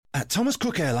Thomas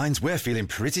Cook Airlines, we're feeling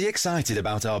pretty excited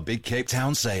about our big Cape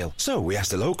Town sale. So we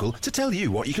asked a local to tell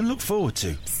you what you can look forward to.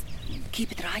 Psst,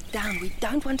 keep it right down. We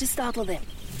don't want to startle them.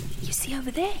 You see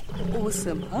over there?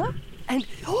 Awesome, huh? And,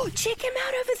 oh, check him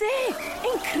out over there.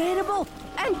 Incredible.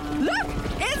 And look,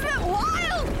 isn't it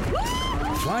wild?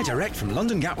 Woo! Fly direct from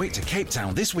London Gatwick to Cape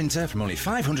Town this winter from only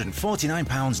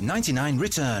 £549.99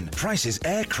 return. Prices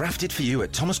aircrafted for you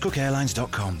at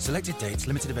thomascookairlines.com. Selected dates,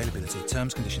 limited availability,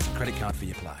 terms, conditions and credit card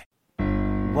fee apply.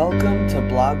 Welcome to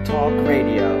Blog Talk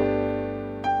Radio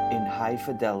in high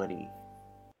fidelity.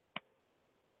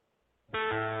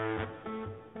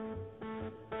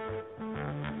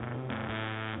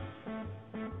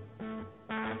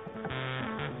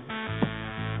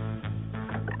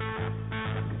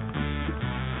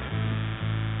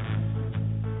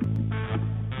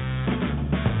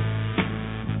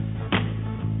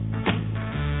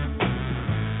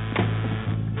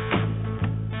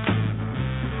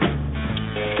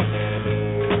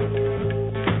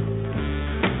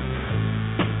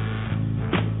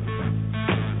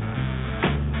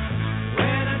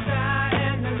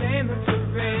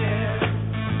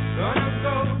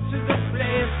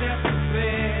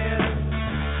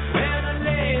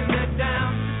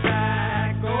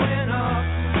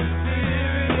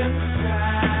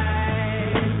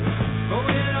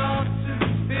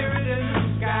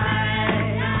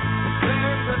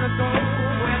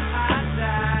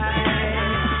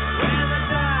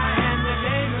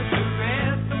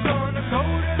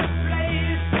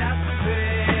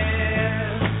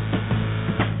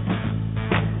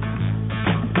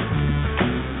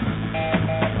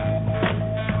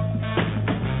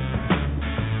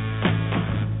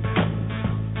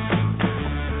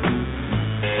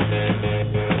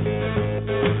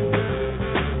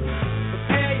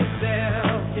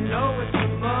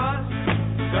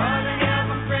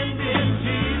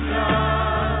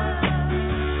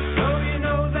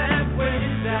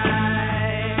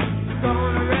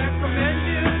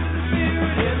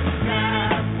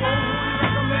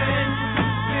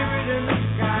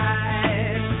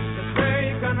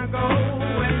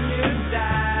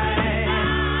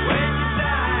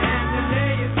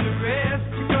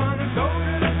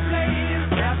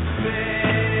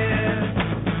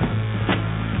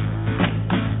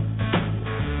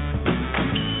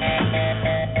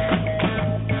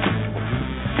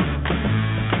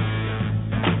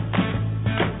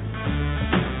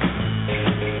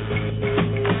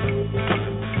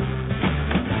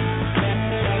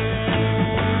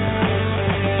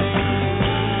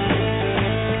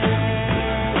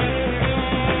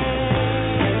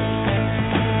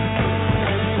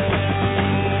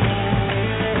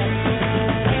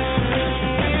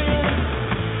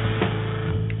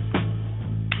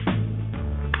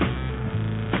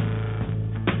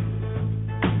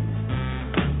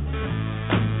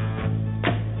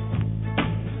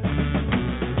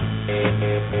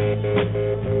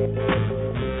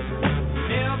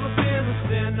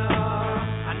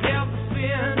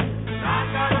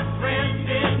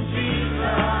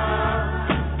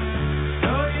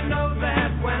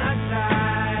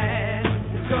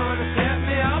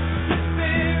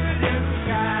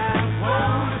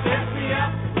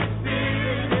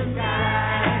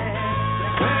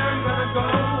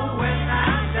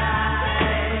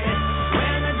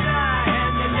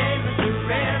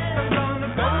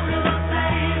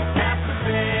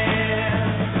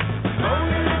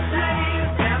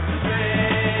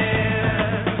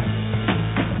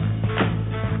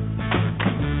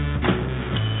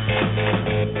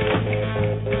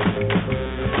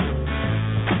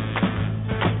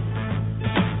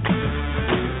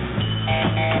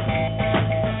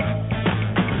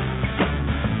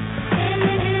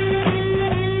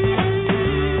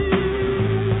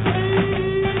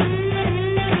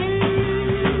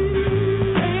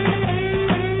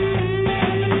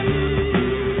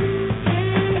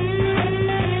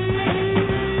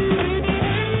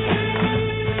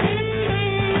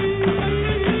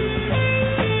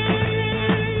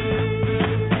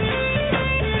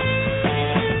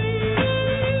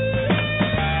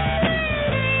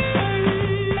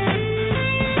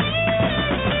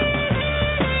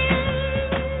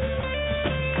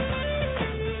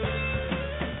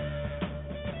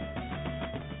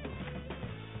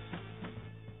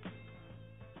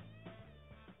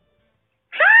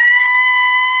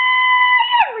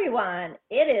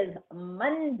 It is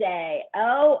Monday.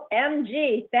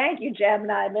 OMG. Thank you,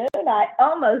 Gemini Moon. I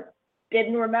almost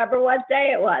didn't remember what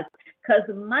day it was, because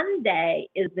Monday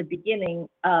is the beginning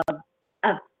of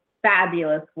a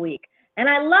fabulous week. And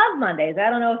I love Mondays. I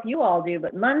don't know if you all do,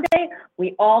 but Monday,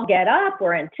 we all get up.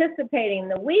 We're anticipating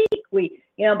the week.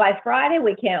 By Friday,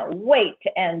 we can't wait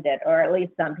to end it, or at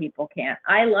least some people can't.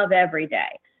 I love every day.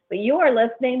 But you are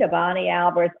listening to Bonnie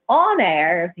Albers on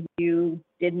air, if you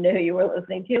didn't know who you were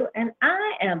listening to. And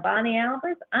I am Bonnie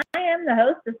Albers. I am the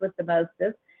hostess with the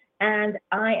mostest, and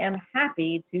I am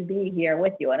happy to be here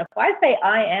with you. And if I say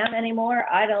I am anymore,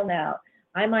 I don't know.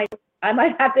 I might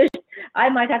have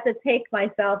to take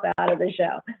myself out of the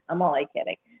show. I'm only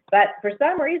kidding. But for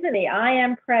some reason, the I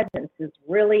am presence is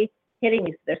really hitting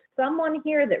me. So there's someone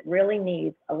here that really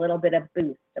needs a little bit of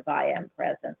boost of I am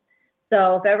presence.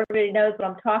 So if everybody knows what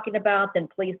I'm talking about, then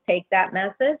please take that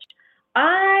message.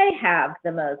 I have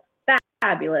the most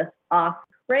fabulous,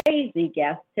 crazy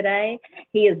guest today.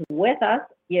 He is with us,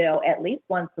 at least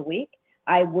once a week.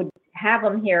 I would have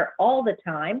him here all the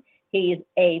time. He's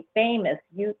a famous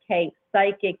UK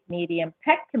psychic medium,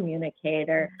 pet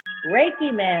communicator,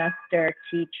 Reiki master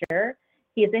teacher.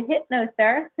 He's a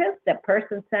hypnotherapist, a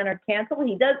person-centered counselor.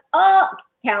 He does all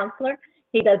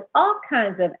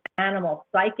kinds of animal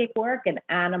psychic work and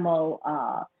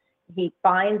he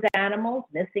finds animals,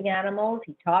 missing animals.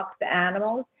 He talks to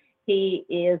animals. He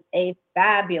is a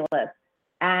fabulous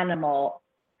animal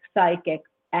psychic,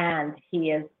 and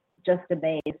he is just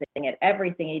amazing at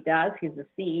everything he does. He's the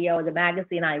CEO of the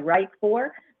magazine I write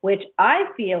for, which I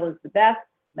feel is the best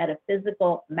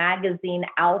metaphysical magazine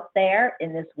out there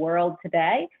in this world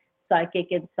today,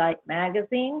 Psychic Insight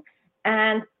Magazine.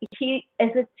 And he is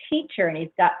a teacher, and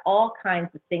he's got all kinds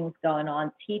of things going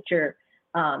on. Teaching,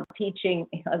 I'm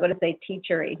going to say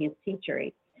teachery. He's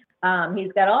teachery.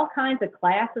 He's got all kinds of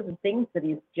classes and things that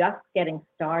he's just getting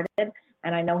started,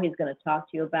 and I know he's going to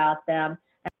talk to you about them.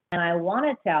 And I want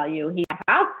to tell you, he's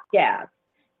a house guest.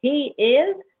 He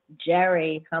is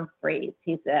Jerry Humphreys.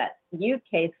 He's a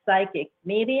UK psychic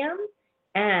medium,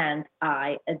 and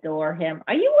I adore him.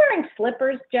 Are you wearing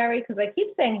slippers, Jerry? Because I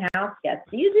keep saying house guest.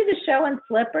 Do you do the show in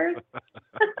slippers?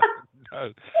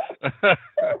 No.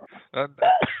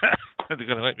 They're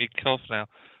going to make me cough now.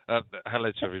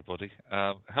 Hello to everybody.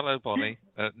 Hello, Bonnie.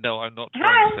 No, I'm not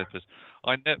wearing slippers.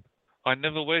 I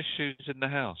never wear shoes in the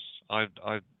house.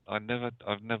 I've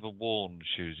never worn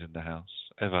shoes in the house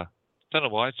ever. Don't know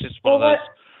why. It's just one of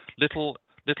those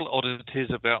little oddities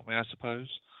about me, I suppose.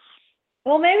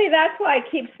 Well, maybe that's why I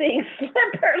keep seeing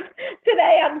slippers.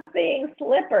 Today I'm seeing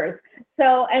slippers.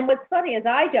 So, and what's funny is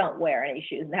I don't wear any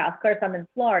shoes in the house. Of course, I'm in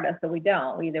Florida, so we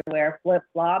don't. We either wear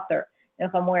flip-flops, or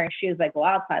if I'm wearing shoes, I go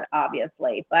outside,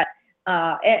 obviously. But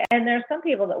and there's some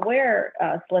people that wear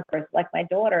slippers, like my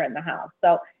daughter in the house.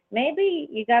 So maybe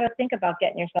you got to think about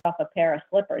getting yourself a pair of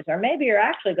slippers, or maybe you're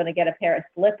actually going to get a pair of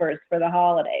slippers for the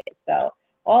holidays. So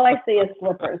all I see is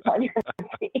slippers on your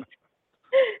feet.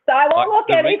 So I won't look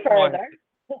any further.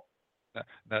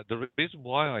 No, the reason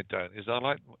why I don't is I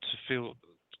like to feel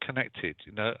connected,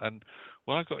 and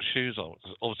when I've got shoes on,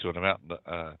 obviously when I'm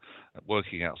out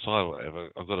working outside or whatever,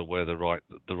 I've got to wear the right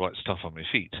stuff on my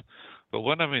feet. But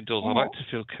when I'm indoors, I like to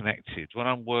feel connected. When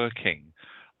I'm working,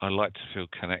 I like to feel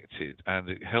connected, and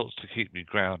it helps to keep me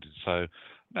grounded. So,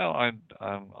 no,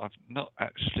 I've not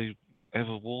actually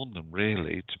ever worn them,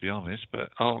 really, to be honest.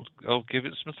 But I'll give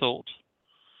it some thought.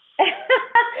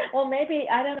 Well, maybe,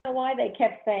 I don't know why they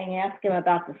kept saying, ask him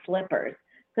about the slippers.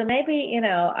 So maybe,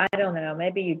 I don't know,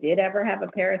 maybe you did ever have a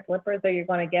pair of slippers, or you're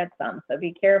going to get some. So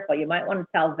be careful. You might want to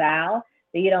tell Val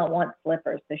that you don't want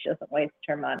slippers so she doesn't waste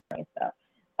her money. So,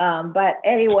 but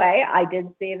anyway, I did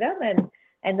see them,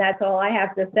 and that's all I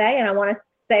have to say. And I want to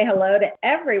say hello to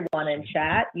everyone in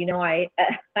chat.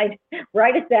 I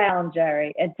write it down,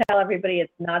 Jerry, and tell everybody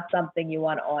it's not something you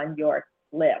want on your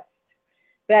list.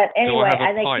 But anyway,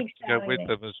 and they keep to go with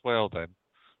them as well, then.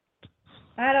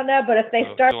 I don't know, but if they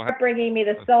start bringing me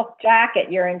the silk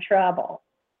jacket, you're in trouble.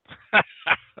 Okay,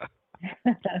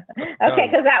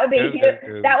 because that would be you.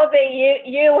 No. That would be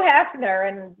you, Hefner,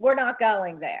 and we're not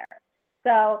going there.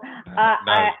 So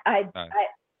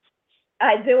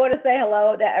I do want to say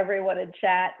hello to everyone in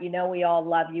chat. We all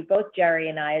love you. Both Jerry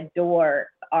and I adore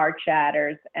our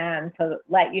chatters. And to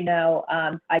let you know,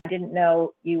 I didn't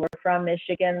know you were from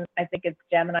Michigan. I think it's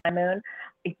Gemini Moon.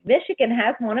 Michigan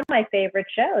has one of my favorite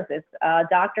shows. It's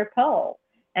Dr. Pole.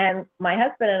 And my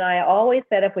husband and I always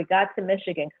said if we got to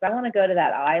Michigan, because I want to go to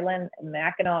that island,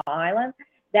 Mackinac Island,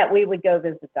 that we would go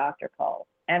visit Dr. Pole.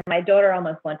 And my daughter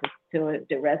almost went to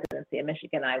residency in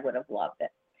Michigan. I would have loved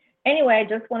it. Anyway, I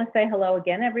just want to say hello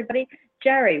again, everybody.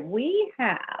 Jerry, we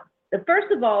have,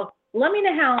 first of all, let me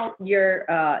know how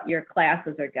your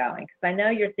classes are going, because I know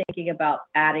you're thinking about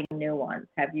adding new ones.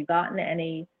 Have you gotten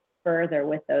any further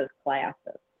with those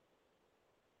classes?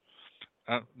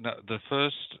 No, the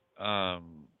first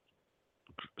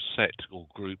set or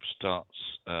group starts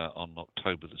on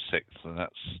October the 6th, and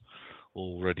that's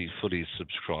already fully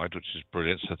subscribed, which is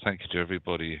brilliant. So thank you to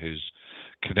everybody who's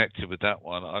connected with that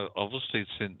one. Obviously,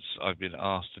 since I've been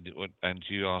asked, and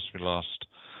you asked me last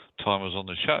time I was on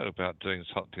the show about doing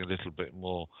something a little bit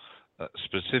more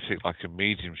specific, like a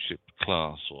mediumship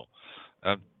class, or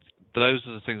those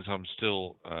are the things I'm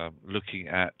still looking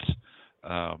at.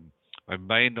 I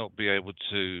may not be able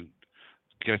to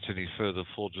get any further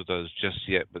forward with those just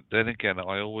yet, but then again,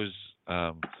 I always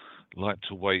like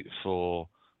to wait for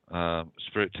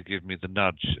Spirit to give me the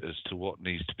nudge as to what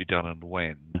needs to be done and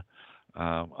when.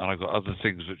 And I've got other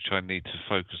things which I need to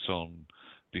focus on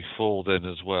before then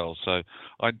as well. So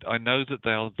I know that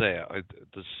they are there.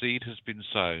 The seed has been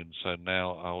sown, so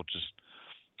now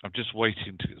I'm just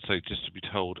waiting to be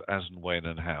told as and when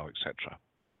and how, etc.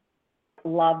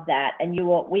 Love that, and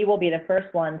we will be the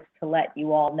first ones to let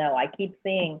you all know. I keep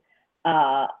seeing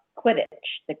Quidditch,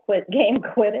 the game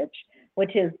Quidditch,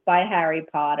 which is by Harry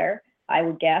Potter, I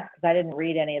would guess, because I didn't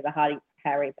read any of the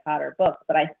Harry Potter books,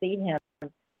 but I see him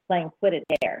playing Quidditch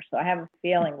there. So I have a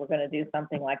feeling we're going to do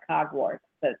something like Hogwarts,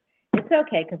 but it's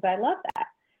okay because I love that.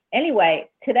 Anyway,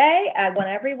 today I want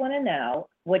everyone to know,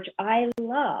 which I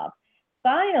love,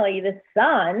 finally the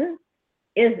sun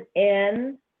is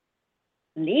in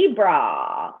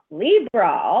Libra,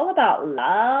 all about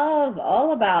love,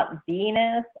 all about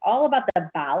Venus, all about the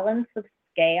balance of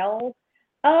scales.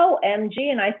 OMG,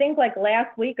 and I think like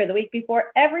last week or the week before,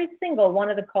 every single one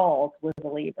of the calls was a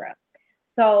Libra.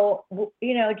 So,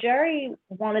 Jerry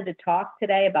wanted to talk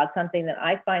today about something that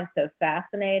I find so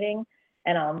fascinating,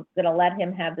 and I'm going to let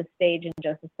him have the stage in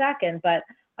just a second, but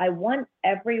I want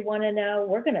everyone to know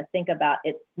we're going to think about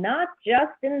it's not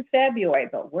just in February,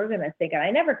 but we're going to think, and I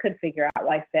never could figure out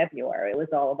why February was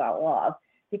all about love,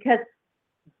 because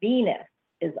Venus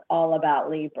is all about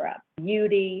Libra,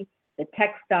 beauty, the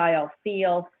textile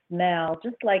feel, smell,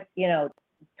 just like,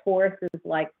 Taurus is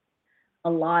like a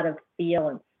lot of feel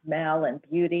and smell and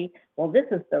beauty. Well, this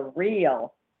is the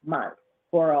real month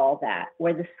for all that,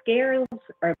 where the scales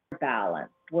are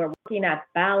balanced. We're looking at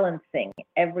balancing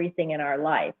everything in our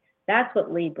life. That's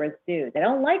what Libras do. They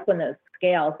don't like when those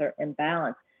scales are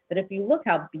imbalanced. But if you look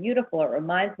how beautiful, it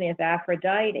reminds me of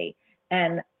Aphrodite,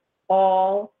 and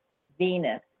all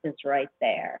Venus is right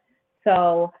there.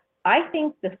 So I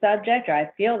think I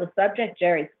feel the subject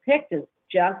Jerry's picked is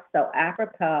just so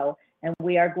apropos, and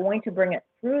we are going to bring it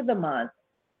through the month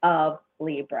of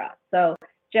Libra. So,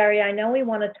 Jerry, I know we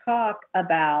want to talk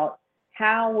about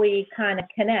how we kind of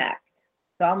connect.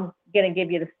 So I'm going to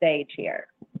give you the stage here,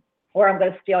 or I'm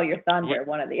going to steal your thunder,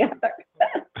 one or the other.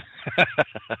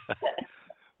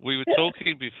 We were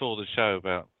talking before the show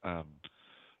about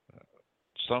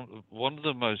one of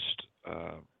the most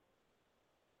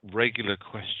regular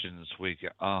questions we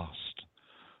get asked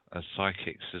as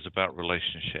psychics is about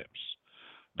relationships.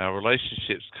 Now,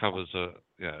 relationships covers a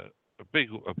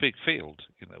big field,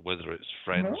 whether it's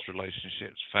friends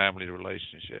relationships, family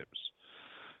relationships,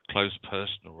 close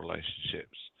personal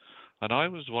relationships. And I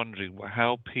was wondering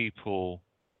how people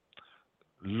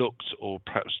looked or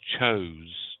perhaps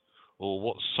chose, or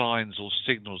what signs or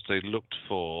signals they looked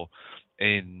for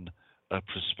in a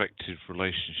prospective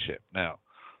relationship. Now,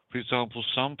 for example,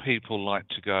 some people like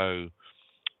to go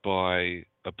by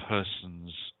a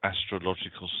person's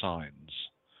astrological signs.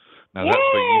 Now, that's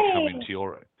where you come into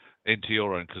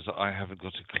your own, because I haven't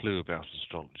got a clue about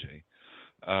astrology,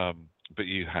 but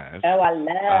you have. Oh, I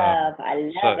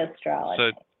love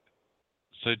astrology.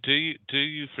 So do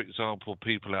you, for example,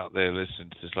 people out there listening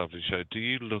to this lovely show, do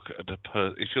you look at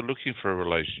if you're looking for a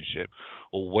relationship,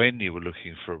 or when you were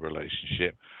looking for a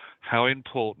relationship, how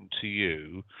important to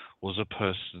you was a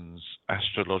person's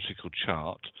astrological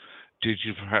chart? Did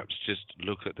you perhaps just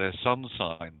look at their sun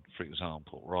sign, for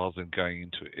example, rather than going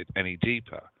into it any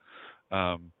deeper?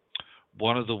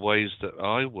 One of the ways that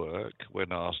I work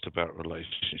when asked about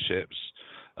relationships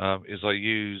is I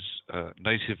use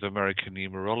Native American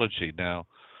numerology. Now,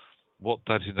 what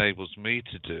that enables me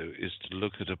to do is to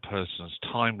look at a person's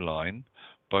timeline,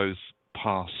 both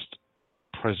past,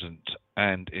 present,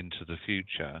 and into the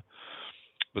future.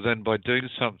 But then by doing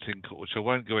something, which I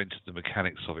won't go into the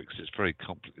mechanics of it because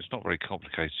it's not very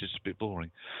complicated, it's just a bit boring.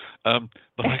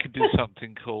 But I can do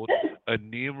something called a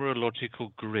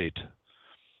numerological grid.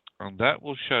 And that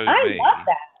will show me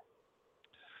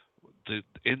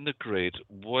in the grid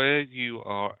where you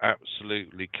are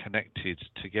absolutely connected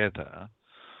together,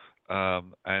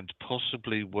 and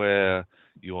possibly where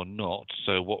you're not.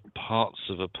 So what parts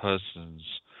of a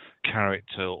person's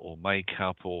character or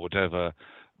makeup or whatever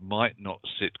might not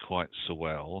sit quite so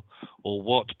well, or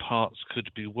what parts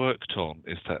could be worked on,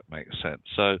 if that makes sense.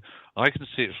 So I can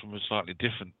see it from a slightly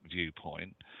different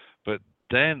viewpoint, but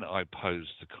then I pose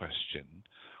the question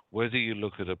whether you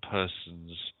look at a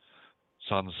person's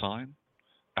sun sign,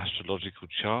 astrological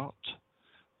chart,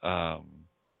 or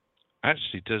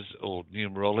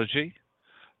numerology,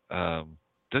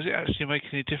 does it actually make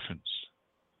any difference?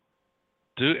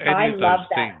 Do any of those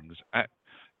things,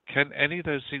 can any of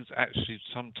those things actually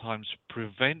sometimes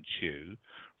prevent you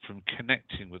from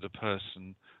connecting with a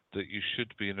person that you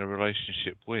should be in a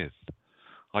relationship with?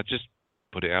 I just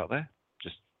put it out there,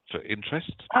 just for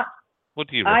interest. What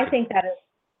do you reckon?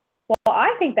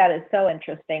 I think that is so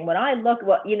interesting. When I look,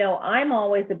 I'm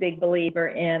always a big believer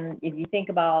in, if you think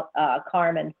about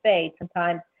karma and fate,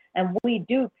 sometimes, and we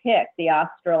do pick the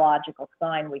astrological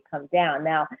sign we come down.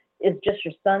 Now, is just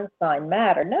your sun sign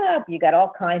matter? No, you got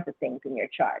all kinds of things in your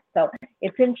chart. So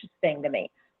it's interesting to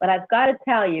me. But I've got to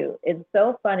tell you, it's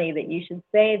so funny that you should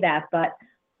say that. But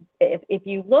if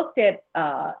you looked at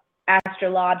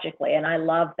astrologically, and I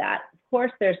love that, of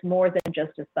course, there's more than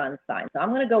just a sun sign. So I'm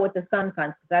going to go with the sun sign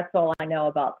because that's all I know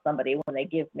about somebody when they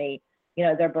give me,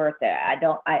 their birthday. I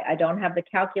don't have the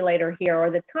calculator here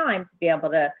or the time to be able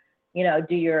to,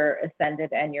 do your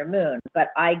ascendant and your moon, but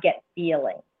I get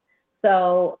feelings.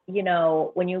 So,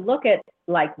 when you look at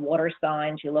like water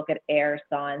signs, you look at air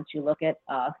signs, you look at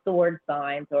sword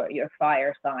signs or your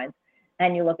fire signs,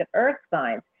 and you look at earth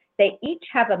signs, they each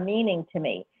have a meaning to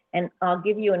me. And I'll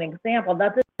give you an example. Now,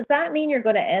 does that mean you're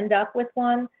going to end up with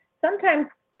one? Sometimes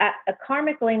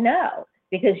karmically, no,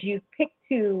 because you picked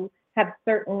to have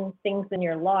certain things in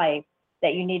your life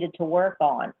that you needed to work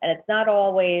on, and it's not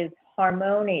always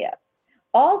harmonious.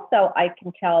 Also, I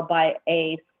can tell by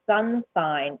a sun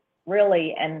sign,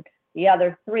 really, and the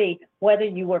other three, whether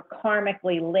you were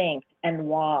karmically linked and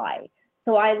why.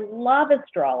 So I love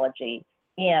astrology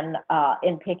in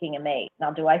picking a mate.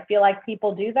 Now, do I feel like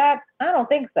people do that? I don't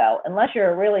think so, unless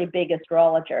you're a really big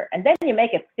astrologer. And then you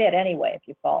make it fit anyway if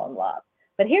you fall in love.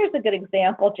 But here's a good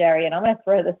example, Jerry, and I'm going to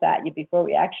throw this at you before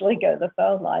we actually go to the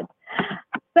phone lines.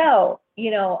 So,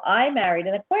 I married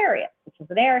an Aquarius, which is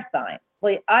an air sign.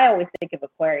 Well, I always think of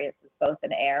Aquarius as both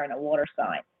an air and a water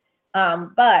sign,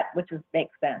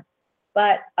 makes sense.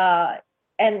 But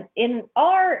and in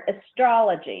our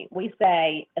astrology, we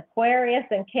say Aquarius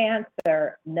and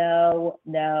Cancer, no,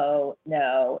 no,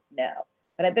 no, no.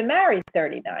 But I've been married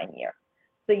 39 years.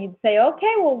 So you'd say,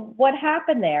 okay, well, what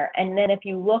happened there? And then if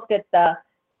you looked at the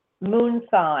moon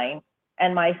sign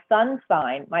and my sun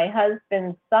sign, my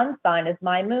husband's sun sign is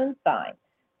my moon sign.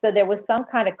 So there was some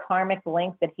kind of karmic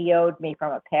link that he owed me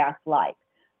from a past life.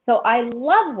 So I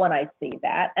love when I see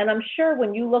that. And I'm sure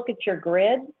when you look at your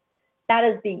grid, that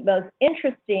is the most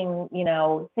interesting,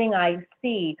 thing I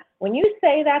see. When you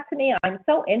say that to me, I'm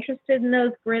so interested in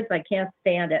those grids, I can't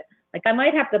stand it. Like I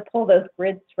might have to pull those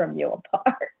grids from you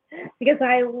apart because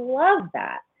I love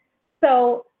that.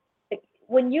 So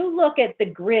when you look at the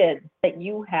grids that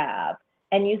you have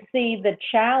and you see the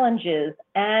challenges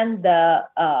and the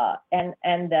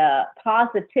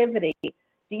positivity,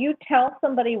 do you tell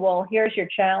somebody, well, here's your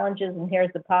challenges and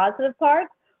here's the positive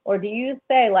parts? Or do you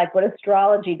say, like what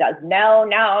astrology does, no,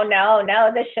 no, no,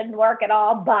 no, this shouldn't work at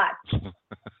all, but?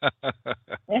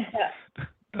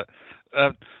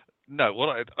 No, what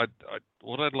I'd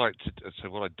like to so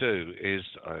what I do is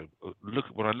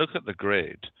when I look at the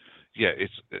grid,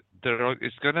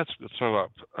 it's going to throw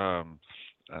up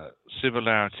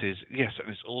similarities, yes, and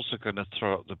it's also going to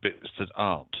throw up the bits that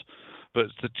aren't. But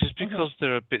just because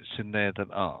there are bits in there that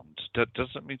aren't, that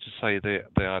doesn't mean to say they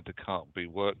either can't be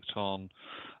worked on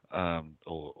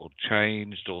or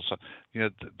changed or so.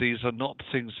 These are not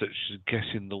things that should get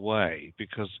in the way,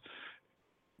 because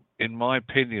in my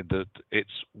opinion, that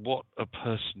it's what a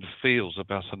person feels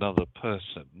about another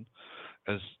person,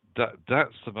 as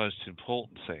that's the most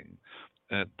important thing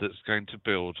that's going to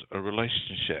build a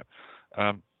relationship.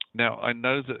 Now, I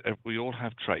know that we all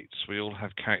have traits, we all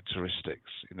have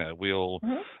characteristics. We all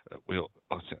we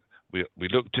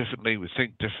look differently, we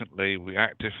think differently, we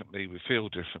act differently, we feel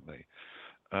differently.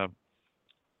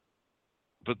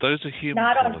 But those are human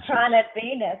Not qualities. on planet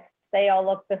Venus. They all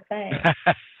look the same.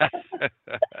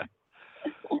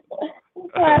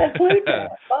 Planet Pluto.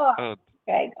 Oh,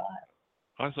 okay, God.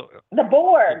 I thought the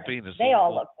board. Venus, they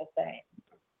all look the same.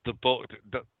 The board.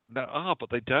 No, but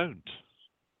they don't.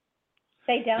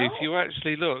 They don't? If you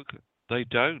actually look, they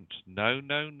don't. No,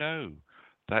 no, no.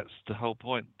 That's the whole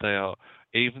point. They are,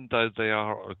 even though they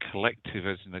are a collective,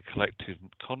 as in a collective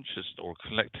conscious or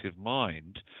collective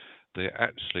mind, they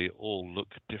actually all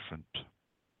look different.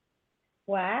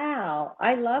 Wow.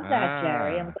 I love that,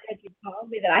 Jerry. I'm Ah, glad you told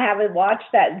me that. I haven't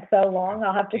watched that in so long.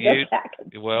 I'll have to go you back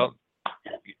and well,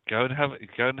 go and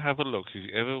have a look. If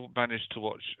you ever managed to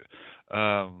watch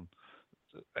um,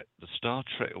 the Star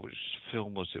Trek, which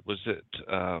film was it? Was it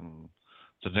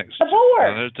the next? the I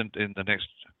board. know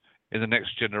in the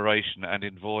next generation and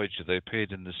in Voyager they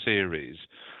appeared in the series,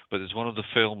 but there's one of the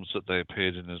films that they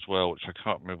appeared in as well, which I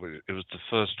can't remember. It was the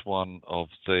first one of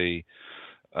the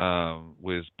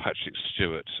with Patrick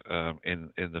Stewart in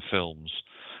the films.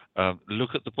 Look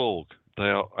at the Borg; they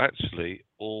are actually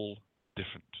all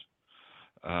different.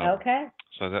 Um, Okay.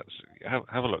 so that's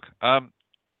have a look.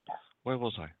 Where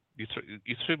was I? You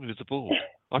threw me with the Borg.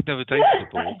 I've never dated a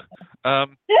Borg.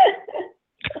 Um,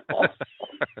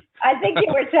 I think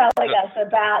you were telling us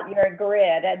about your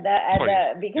grid sorry,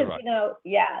 you're because right.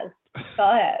 yes.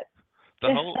 Go ahead.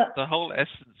 The whole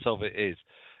essence of it is,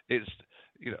 it's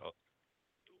you know,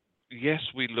 yes,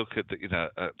 we look at the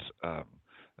at uh,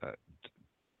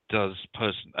 does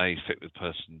person A fit with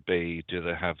person B? Do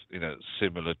they have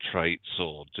similar traits,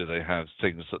 or do they have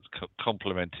things that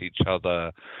complement each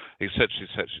other, etc.,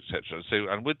 etc., etc. So,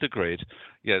 and with the grid,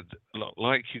 yeah,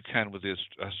 like you can with the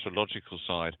astrological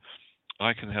side,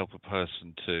 I can help a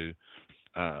person to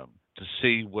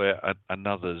see where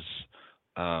another's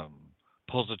um,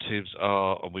 positives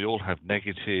are, and we all have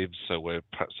negatives. So where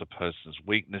perhaps a person's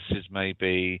weaknesses may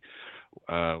be,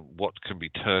 what can be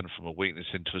turned from a weakness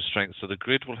into a strength. So the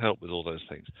grid will help with all those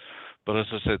things. But as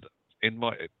I said,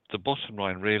 the bottom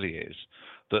line really is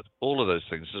that all of those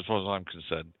things, as far as I'm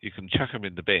concerned, you can chuck them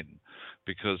in the bin,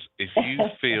 because if you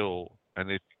feel and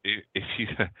if you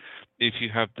if you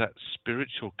have that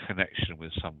spiritual connection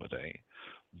with somebody,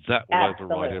 that will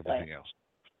override Absolutely. everything else.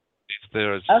 If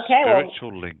there is a Okay. Well,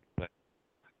 spiritual link,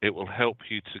 it will help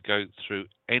you to go through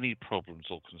any problems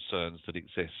or concerns that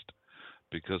exist,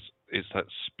 because it's that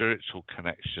spiritual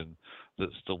connection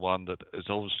that's the one that has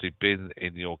obviously been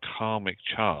in your karmic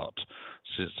chart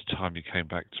since the time you came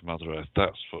back to Mother Earth.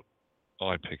 That's what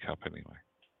I pick up anyway.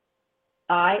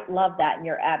 I love that, and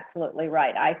you're absolutely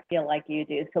right. I feel like you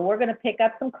do. So we're going to pick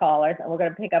up some callers, and we're going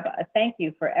to pick up a thank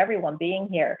you for everyone being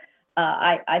here.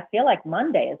 I feel like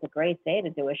Monday is a great day to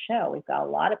do a show. We've got a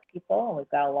lot of people, and we've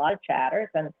got a lot of chatters,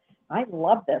 and I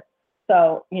love this.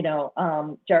 So,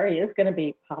 Jerry is going to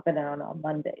be popping on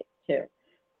Mondays too.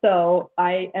 So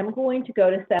I am going to go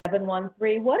to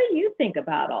 713. What do you think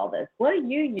about all this? What do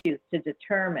you use to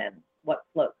determine what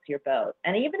floats your boat?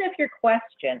 And even if your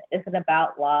question isn't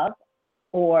about love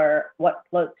or what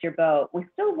floats your boat, we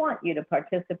still want you to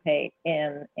participate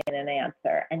in an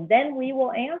answer. And then we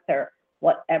will answer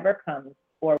whatever comes,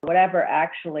 or whatever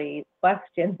actually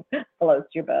question floats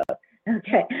your boat.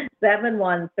 Okay,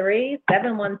 713,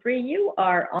 you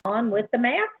are on with the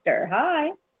master. Hi.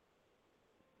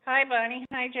 Hi, Bonnie.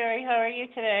 Hi, Jerry. How are you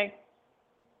today?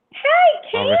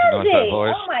 Hey, I recognise that Candy.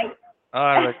 voice. Oh my.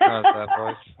 I recognise that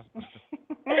voice.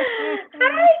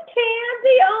 Hi,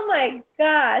 Candy. Oh my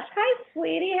gosh. Hi,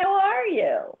 sweetie. How are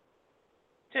you?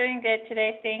 Doing good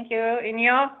today, thank you. And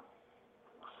you?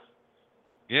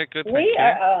 Yeah, good, thank We you.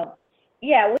 are.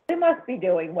 Yeah, we must be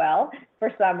doing well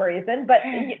for some reason, but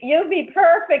you'd be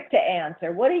perfect to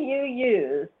answer. What do you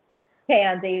use,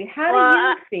 Candy? How do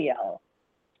you feel?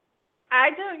 I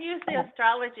don't use the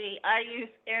astrology. I use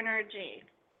energy.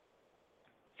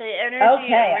 The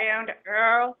energy around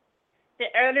Earl. The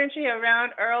energy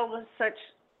around Earl was such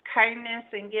kindness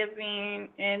and giving.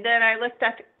 And then I looked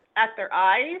at their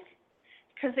eyes,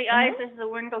 because the eyes is the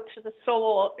window to the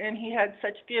soul, and he had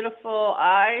such beautiful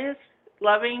eyes,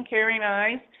 loving, caring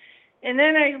eyes. And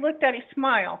then I looked at his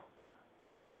smile.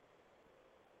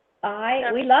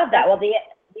 We love that. Well,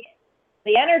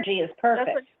 the energy is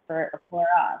perfect for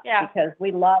us, because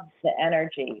we love the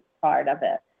energy part of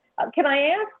it. Can I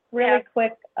ask really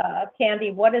quick, Candy,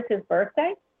 what is his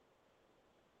birthday?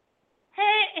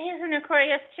 Hey, he's an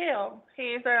Aquarius too.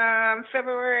 He's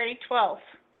February 12th.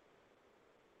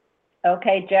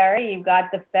 Okay, Jerry, you've got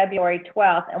the February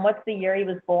 12th. And what's the year he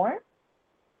was born?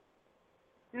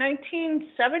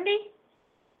 1970.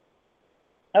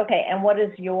 Okay, and what is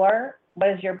your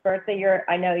birthday year?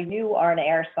 I know you are an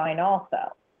air sign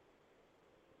also.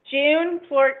 June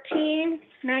 14,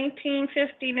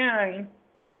 1959.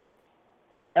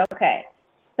 Okay,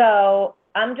 so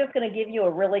I'm just going to give you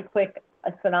a really quick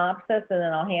synopsis, and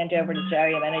then I'll hand you over to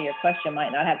Jerry, and I know your question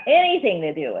might not have anything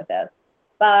to do with this.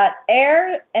 But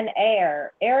air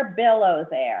billows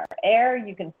air. Air,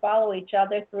 you can follow each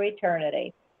other through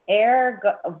eternity. Air,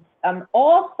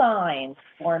 all signs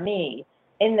for me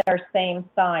in their same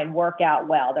sign work out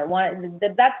well.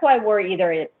 That's why we're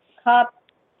either cup,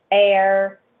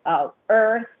 air,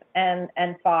 earth, and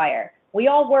fire. we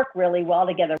all work really well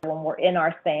together when we're in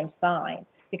our same sign,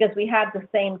 because we have the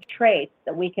same traits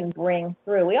that we can bring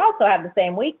through. We also have the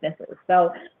same weaknesses.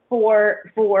 So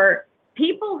for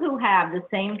people who have the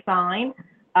same sign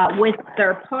with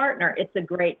their partner, it's a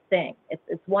great thing.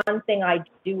 It's one thing I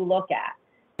do look at.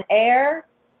 Air,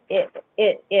 it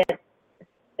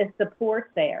supports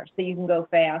air, so you can go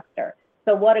faster.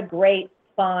 So what a great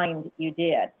find you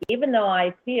did, even though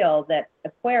I feel that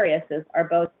Aquariuses are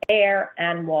both air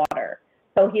and water.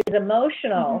 So he's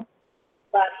emotional,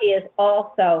 but he is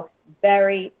also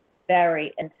very,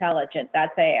 very intelligent.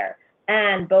 That's air.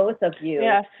 And both of you,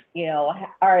 you know,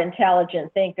 are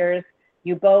intelligent thinkers.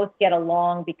 You both get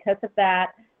along because of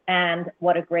that. And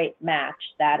what a great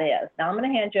match that is. Now I'm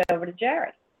going to hand you over to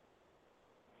Jerry.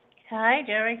 Hi,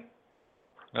 Jerry.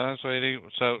 Hi, sweetie.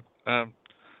 So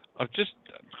I've just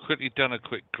quickly done a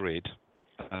quick grid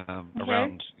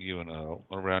around you and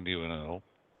Earl.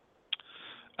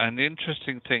 And the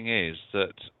interesting thing is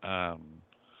that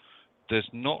there's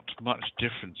not much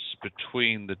difference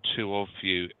between the two of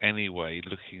you anyway,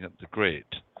 looking at the grid.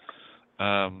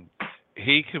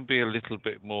 He can be a little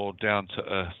bit more down to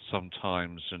earth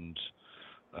sometimes, and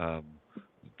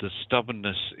the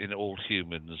stubbornness in all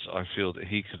humans, I feel that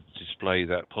he could display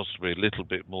that possibly a little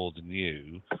bit more than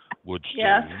you would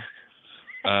do.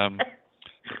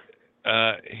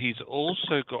 He's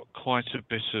also got quite a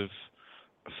bit of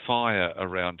fire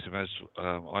around him. As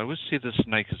I always see the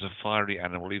snake as a fiery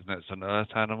animal, even though it's an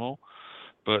earth animal.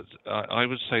 But I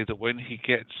would say that when he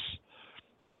gets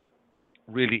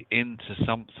really into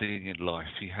something in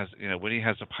life, he has, you know, when he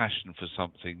has a passion for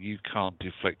something, you can't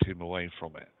deflect him away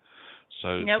from it.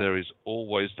 So there is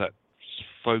always that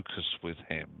focus with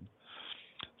him.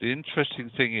 The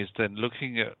interesting thing is then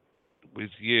looking at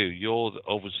with you, you're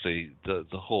obviously the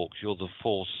hawk, you're the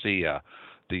foreseer,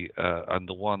 and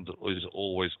the one that is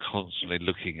always constantly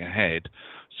looking ahead.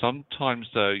 Sometimes,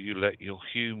 though, you let your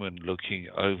human looking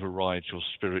override your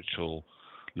spiritual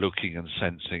looking and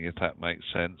sensing, if that makes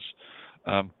sense.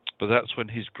 But that's when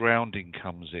his grounding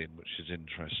comes in, which is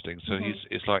interesting. So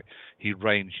it's like he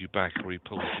reins you back or he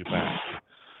pulls you back.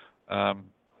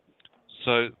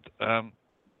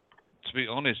 To be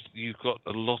honest, you've got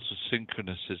a lot of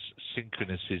synchronicities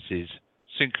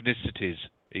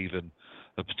even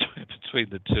between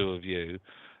the two of you.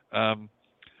 That's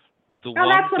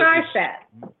what I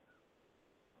said.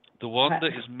 The one that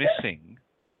is missing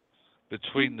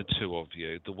between the two of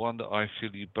you, the one that I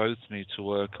feel you both need to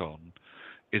work on,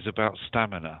 is about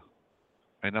stamina.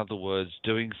 In other words,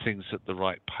 doing things at the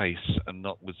right pace and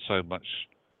not with so much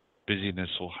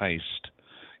busyness or haste.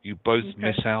 You both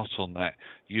miss out on that.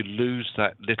 You lose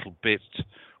that little bit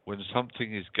when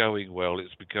something is going well.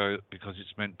 It's because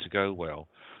it's meant to go well.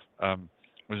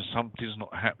 When something's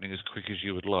not happening as quick as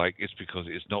you would like, it's because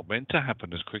it's not meant to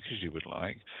happen as quick as you would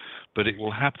like, but it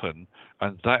will happen,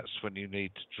 and that's when you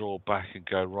need to draw back and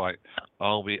go, right,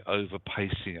 are we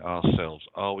over-pacing ourselves?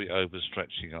 Are we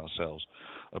overstretching ourselves?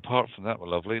 Apart from that, my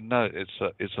lovely, no,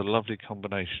 it's a lovely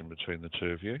combination between the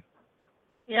two of you.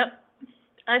 Yep.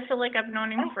 I feel like I've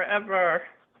known him forever.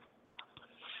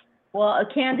 Well,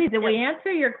 Candy, did we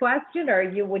answer your question, or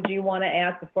would you want to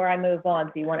ask, before I move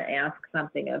on, do you want to ask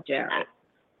something of Jerry?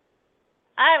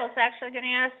 I was actually going to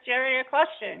ask Jerry a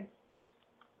question.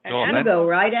 You go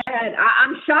right ahead.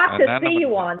 I'm shocked to see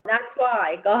you on. That's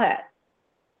why. Go ahead.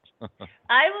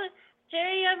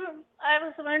 Jerry, I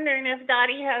was wondering if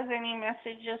Dottie has any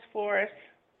messages for us.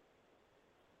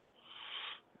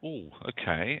 Oh,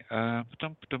 okay.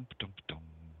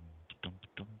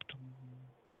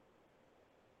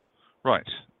 Right.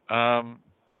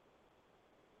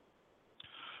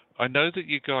 I know that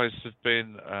you guys have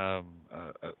been,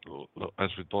 as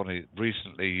with Bonnie,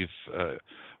 recently,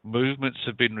 movements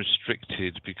have been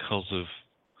restricted because of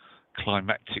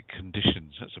climatic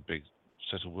conditions. That's a big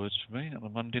set of words for me on a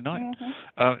Monday night.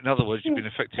 In other words, you've been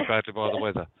affected badly by the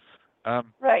weather.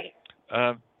 Right.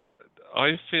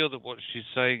 I feel that what she's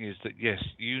saying is that, yes,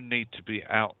 you need to be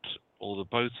out, or the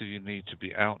both of you need to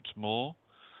be out more.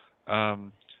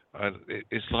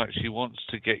 It's like she wants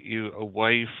to get you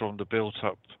away from the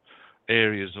built-up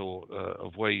areas or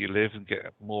of where you live and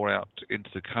get more out into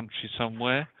the country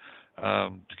somewhere,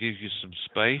 to give you some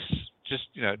space. Just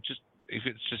if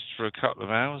it's just for a couple of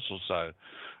hours or so.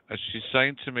 And she's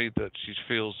saying to me that she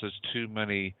feels there's too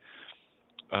many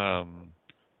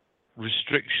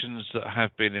restrictions that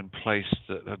have been in place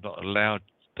that have not allowed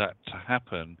that to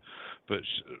happen. But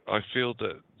I feel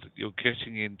that you're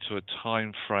getting into a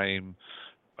time frame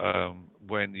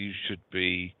when you should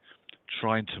be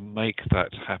trying to make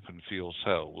that happen for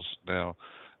yourselves. Now,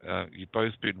 you've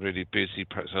both been really busy.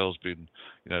 Perhaps Elle's been,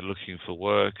 looking for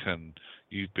work, and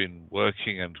you've been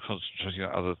working and concentrating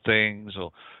on other things.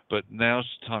 But now's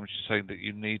the time she's saying that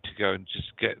you need to go and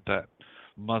just get that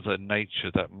Mother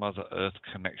Nature, that Mother Earth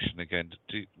connection again.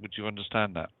 Would you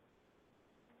understand that?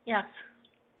 Yes.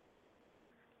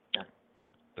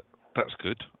 That's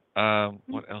good.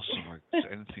 What else am I? Is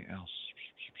there anything else?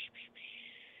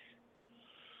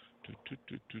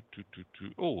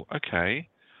 Oh, okay.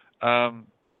 I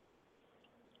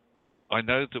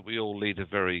know that we all lead a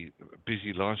very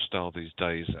busy lifestyle these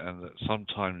days, and that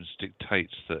sometimes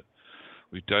dictates that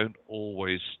we don't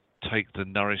always take the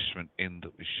nourishment in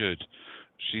that we should.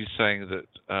 She's saying that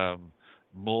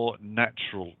more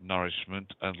natural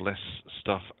nourishment and less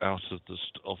stuff out of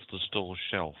off the store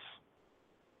shelf.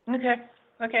 Okay.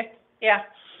 Yeah.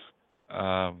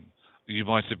 You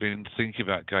might have been thinking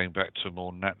about going back to a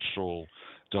more natural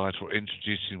diet or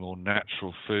introducing more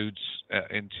natural foods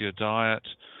into your diet.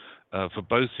 For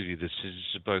both of you, this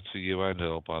is both for you and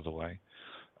Earl, by the way.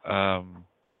 And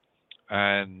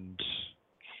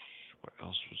what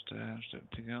else was there? Is there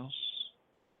anything else?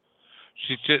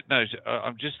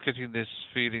 I'm just getting this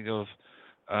feeling of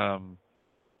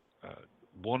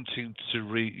wanting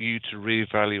you to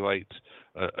reevaluate.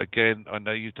 Again, I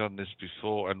know you've done this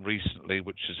before and recently,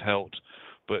 which has helped,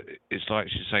 but it's like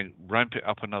she's saying, ramp it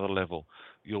up another level.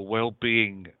 Your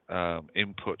well-being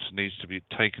input needs to be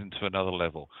taken to another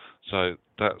level. So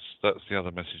that's the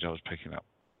other message I was picking up.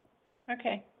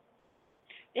 Okay.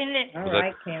 All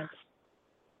right, Cam.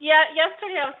 Yeah,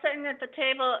 yesterday I was sitting at the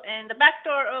table and the back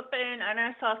door opened and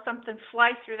I saw something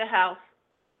fly through the house.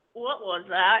 What was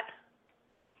that?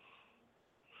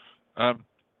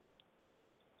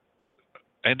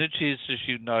 Energies, as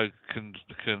you know, can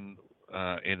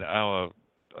in our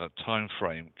time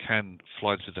frame can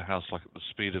fly through the house like at the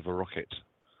speed of a rocket.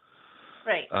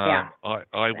 Right. Yeah.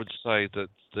 I would say that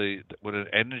when an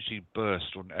energy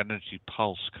burst or an energy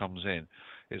pulse comes in,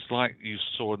 it's like you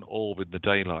saw an orb in the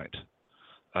daylight,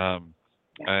 and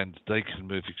they can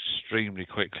move extremely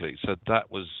quickly. So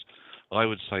I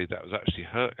would say that was actually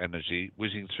her energy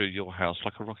whizzing through your house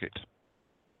like a rocket.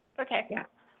 Okay. Yeah.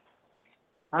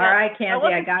 All right, Candy,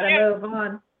 I got to move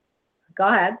on. Go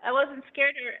ahead. I wasn't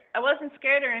scared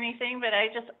or anything, but I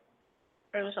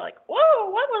was like, whoa,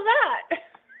 what was that?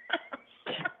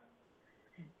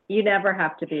 You never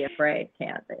have to be afraid,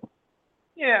 Candy.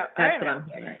 Yeah, that's what I'm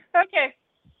hearing. Okay.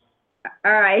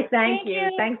 All right, thank you.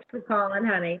 Thanks for calling,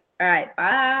 honey. All right,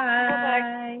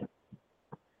 bye. Bye-bye.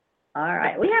 All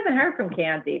right, we haven't heard from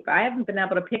Candy, but I haven't been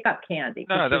able to pick up Candy.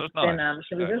 No, that was nice.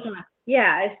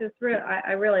 Yeah, it's just real.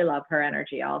 I really love her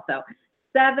energy also.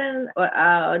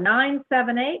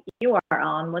 978, you are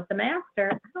on with the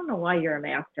master. I don't know why you're a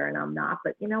master and I'm not,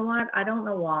 but you know what? I don't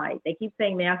know why. They keep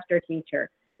saying master teacher.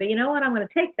 But you know what? I'm going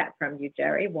to take that from you,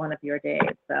 Jerry, one of your days.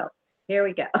 So here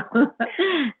we go.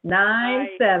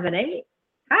 978.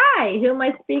 Hi, who am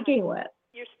I speaking with?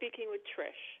 You're speaking with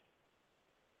Trish.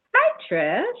 Hi,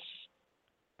 Trish.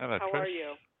 Hello, How Trish. are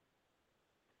you?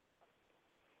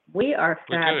 We are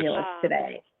fabulous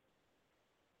today.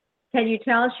 Can you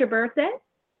tell us your birthday?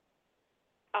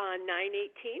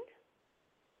 9/18.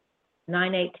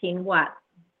 9/18 what?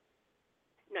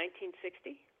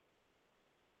 1960.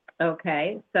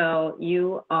 Okay, so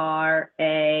you are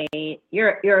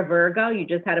you're a Virgo. You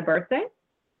just had a birthday?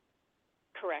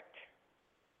 Correct.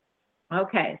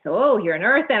 Okay, so you're an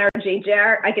earth energy,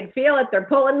 Jared. I can feel it. They're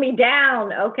pulling me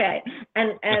down. Okay,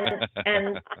 and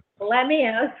let me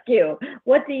ask you,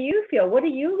 what do you feel? What do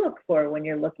you look for when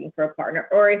you're looking for a partner,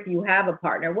 or if you have a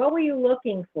partner? What were you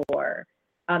looking for?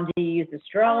 Do you use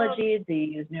astrology? Do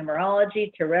you use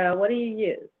numerology, tarot? What do you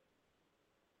use?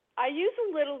 I use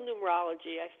a little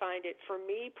numerology. I find it, for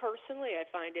me personally, I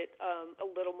find it a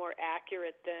little more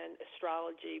accurate than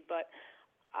astrology, but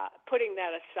putting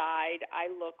that aside, I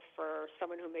look for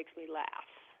someone who makes me laugh.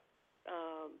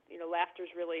 Laughter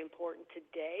is really important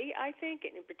today, I think,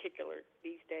 and in particular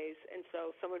these days. And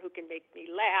so someone who can make me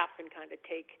laugh and kind of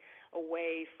take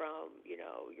away from,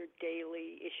 your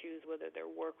daily issues, whether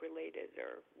they're work-related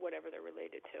or whatever they're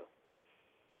related to.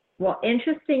 Well,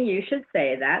 interesting you should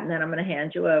say that, and then I'm going to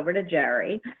hand you over to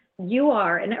Jerry. You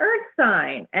are an earth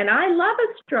sign, and I love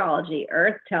astrology.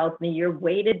 Earth tells me you're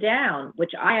weighted down,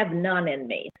 which I have none in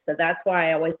me. So that's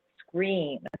why I always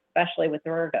scream, especially with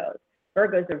Virgos.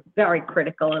 Virgos are very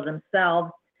critical of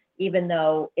themselves, even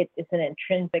though it's an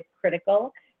intrinsic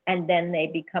critical, and then they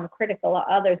become critical of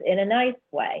others in a nice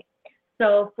way.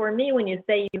 So for me, when you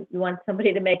say you want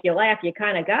somebody to make you laugh, you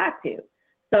kind of got to.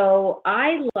 So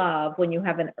I love when you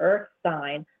have an earth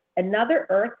sign. Another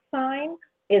earth sign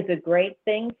is a great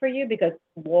thing for you because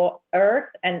earth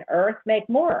and earth make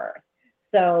more earth.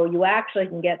 So you actually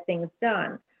can get things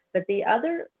done. But the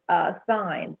other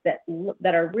signs that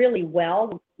are really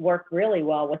work really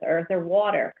well with earth are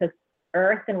water, because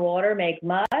earth and water make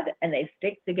mud and they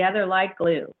stick together like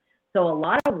glue. So a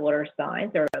lot of water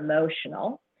signs are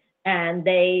emotional, and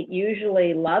they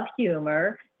usually love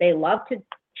humor. They love to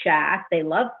chat. They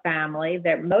love family.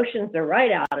 Their emotions are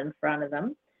right out in front of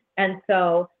them. And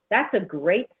so that's a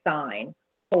great sign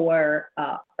for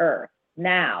earth.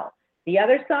 Now, the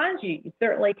other signs, you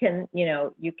certainly can,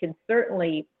 you can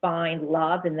certainly find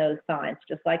love in those signs,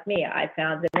 just like me. I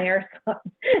found an air sign,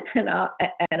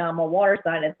 and I'm a water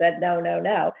sign, and said, no, no,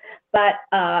 no. But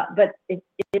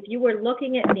if you were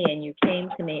looking at me and you came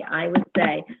to me, I would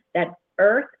say that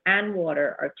earth and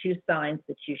water are two signs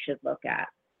that you should look at.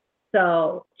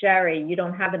 So, Jerry, you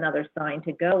don't have another sign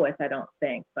to go with, I don't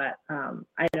think, but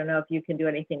I don't know if you can do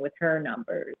anything with her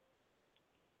numbers.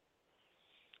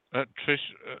 Trish,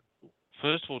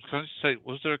 first of all, can I say,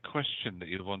 was there a question that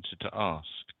you wanted to ask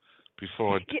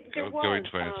before I go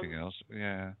into anything else?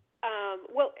 Yeah.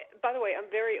 Well, by the way,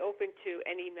 I'm very open to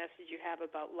any message you have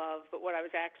about love, but what I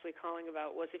was actually calling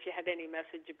about was if you had any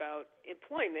message about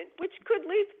employment, which could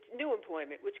lead to new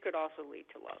employment, which could also lead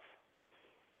to love.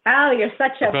 Oh, you're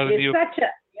such a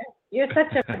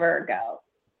Virgo.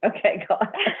 Okay, go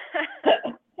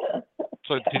ahead.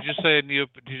 So, did you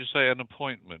say an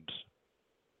appointment?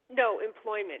 No,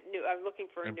 employment. I'm looking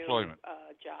for a new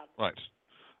job. Right.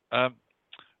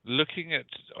 Looking at,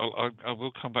 I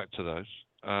will come back to those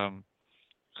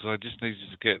because I just needed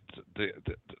to get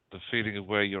the feeling of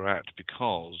where you're at,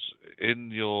 because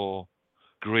in your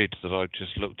grid that I've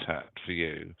just looked at for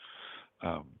you,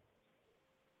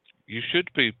 you should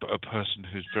be a person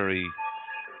who's very,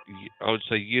 I would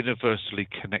say, universally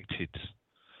connected.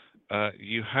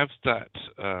 You have that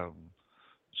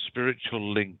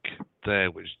spiritual link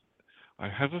there, which I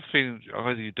have a feeling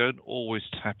either you don't always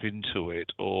tap into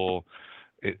it, or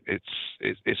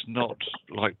it's not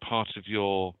like part of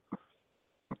your.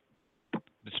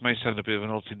 This may sound a bit of an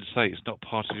odd thing to say. It's not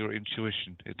part of your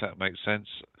intuition, if that makes sense.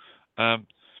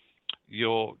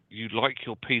 You like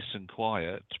your peace and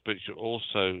quiet, but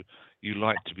you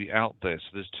like to be out there. So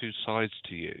there's two sides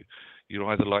to you. You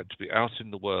either like to be out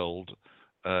in the world,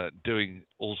 doing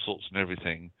all sorts and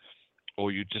everything,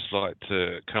 or you just like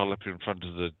to curl up in front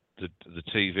of the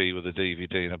TV with a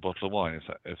DVD and a bottle of wine.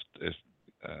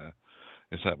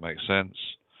 If that makes sense.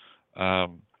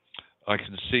 I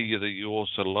can see that you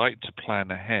also like to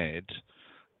plan ahead,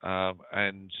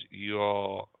 and you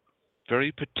are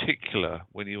very particular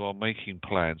when you are making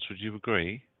plans. Would you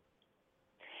agree?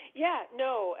 Yeah,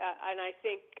 no, and I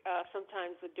think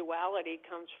sometimes the duality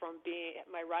comes from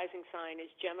my rising sign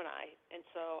is Gemini, and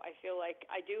so I feel like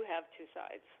I do have two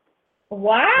sides.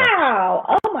 Wow!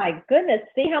 Oh my goodness!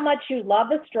 See how much you love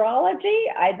astrology?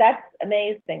 That's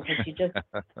amazing, because you just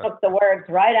took the words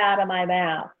right out of my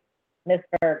mouth, Miss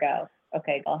Virgo.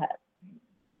 Okay, go ahead.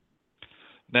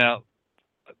 Now,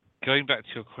 going back to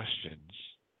your questions,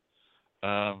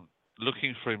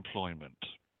 looking for employment.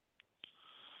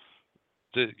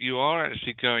 You are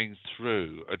actually going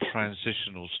through a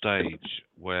transitional stage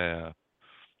where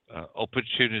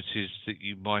opportunities that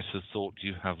you might have thought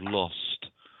you have lost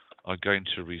are going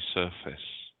to resurface.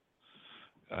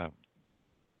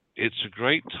 It's a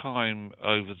great time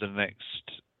over the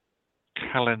next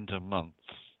calendar month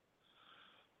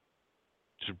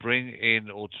to bring in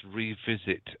or to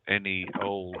revisit any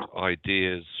old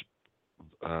ideas,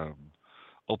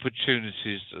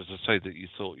 opportunities, as I say, that you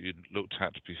thought you'd looked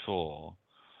at before,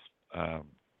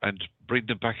 and bring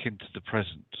them back into the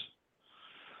present.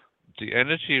 The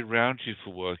energy around you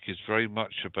for work is very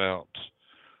much about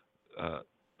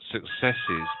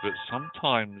successes, but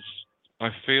sometimes I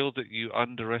feel that you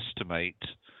underestimate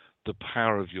the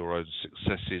power of your own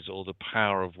successes, or the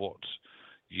power of what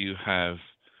you have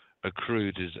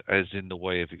accrued as in the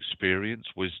way of experience,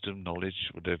 wisdom,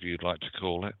 knowledge, whatever you'd like to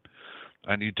call it,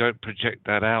 and you don't project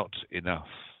that out enough.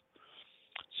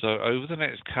 So over the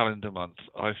next calendar month,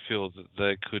 I feel that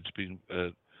there could be,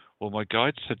 my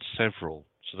guide said several,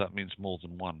 so that means more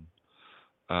than one,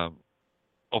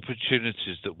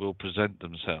 opportunities that will present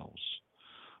themselves.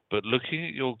 But looking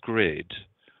at your grid,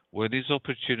 when these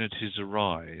opportunities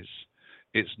arise,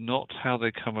 it's not how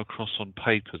they come across on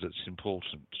paper that's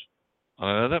important.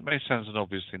 I know that may sound an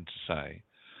obvious thing to say,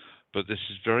 but this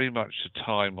is very much a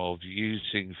time of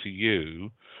using for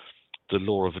you the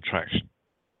law of attraction.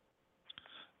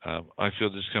 I feel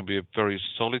this is going to be a very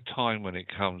solid time when it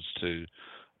comes to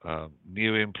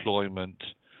new employment,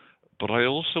 but I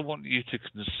also want you to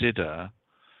consider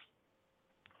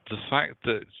the fact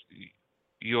that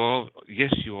you are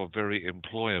very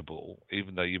employable,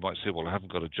 even though you might say, well, I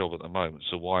haven't got a job at the moment,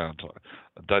 so why aren't I?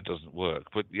 That doesn't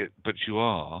work. But you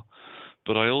are.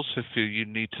 But I also feel you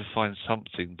need to find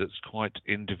something that's quite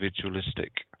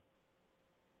individualistic.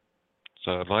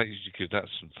 So I'd like you to give that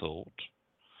some thought.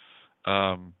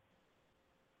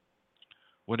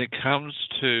 When it comes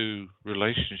to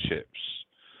relationships,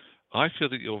 I feel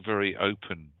that you're very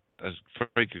open, as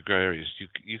very gregarious.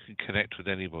 You can connect with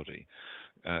anybody.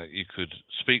 You could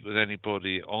speak with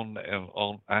anybody on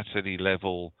at any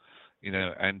level,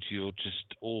 and you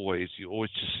always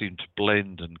just seem to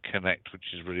blend and connect,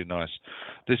 which is really nice.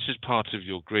 This is part of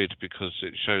your grid because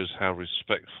it shows how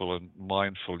respectful and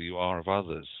mindful you are of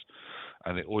others.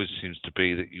 And it always seems to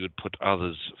be that you would put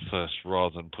others first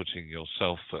rather than putting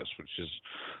yourself first, which is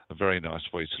a very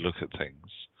nice way to look at things.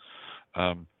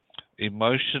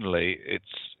 Emotionally,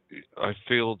 I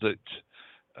feel that,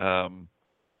 am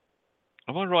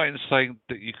I right in saying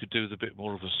that you could do with a bit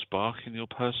more of a spark in your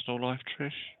personal life,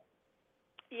 Trish?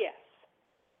 Yes.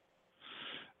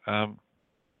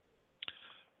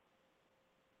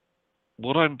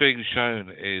 What I'm being shown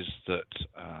is that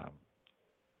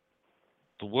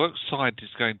the work side is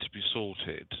going to be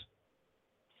sorted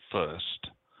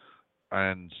first,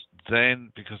 and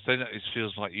then, because then it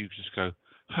feels like you just go,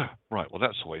 right, well,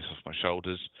 that's a weight off my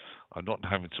shoulders. I'm not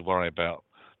having to worry about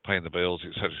paying the bills,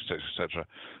 etc., etc., etc.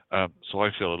 So I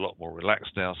feel a lot more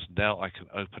relaxed now. So now I can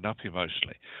open up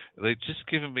emotionally. They've just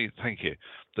given me, thank you.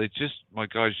 My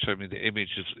guys showed me the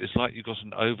image of, it's like you've got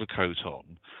an overcoat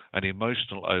on, an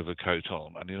emotional overcoat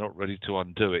on, and you're not ready to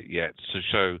undo it yet to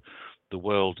show the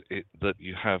world that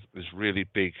you have this really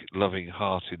big, loving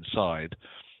heart inside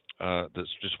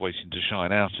that's just waiting to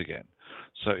shine out again.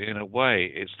 So in a way,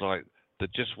 it's like they're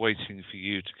just waiting for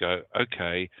you to go,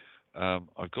 okay,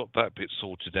 I've got that bit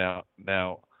sorted out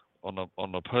now on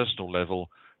a personal level.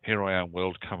 Here I am,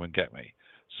 world, come and get me.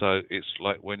 So it's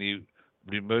like when you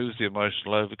remove the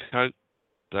emotional overcoat,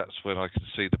 that's when I can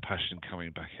see the passion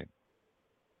coming back in.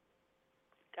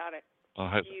 Got it. I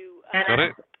hope. You got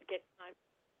it? Get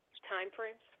time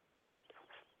frames?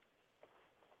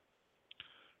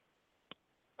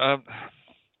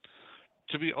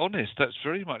 To be honest, that's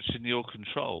very much in your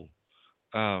control.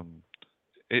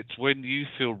 It's when you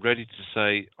feel ready to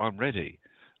say, I'm ready.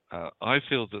 I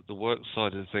feel that the work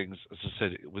side of things, as I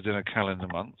said, within a calendar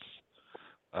month,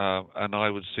 and I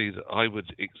would see that I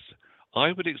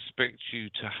would expect you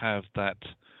to have that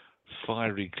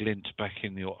fiery glint back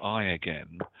in your eye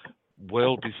again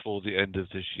well before the end of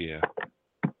this year.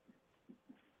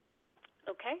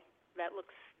 Okay, that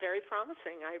looks very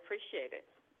promising. I appreciate it.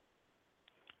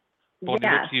 Bonnie,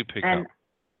 what do you pick up?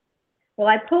 Well,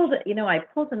 I pulled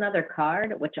another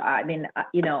card, which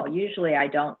usually I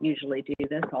don't usually do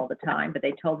this all the time, but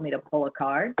they told me to pull a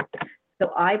card.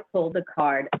 So I pulled the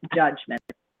card Judgment.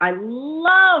 I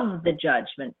love the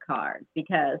Judgment card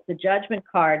because the Judgment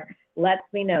card lets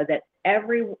me know that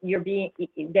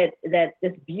that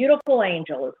this beautiful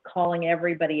angel is calling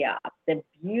everybody up. The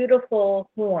beautiful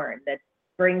horn that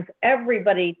brings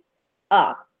everybody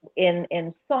up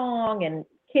in song and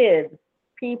kids,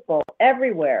 people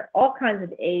everywhere, all kinds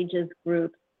of ages,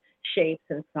 groups, shapes,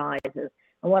 and sizes.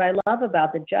 And what I love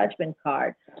about the Judgment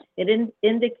card, it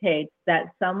indicates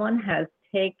that someone has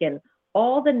taken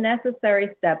all the necessary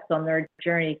steps on their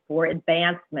journey for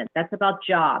advancement. That's about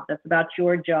job. That's about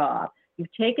your job.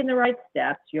 You've taken the right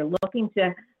steps. You're looking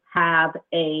to have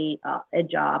a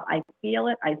job. I feel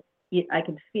it. I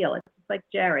can feel it. It's like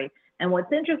Jerry. And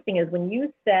what's interesting is when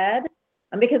you said,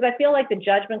 because I feel like the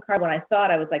Judgment card, when I saw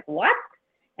it, I was like, what?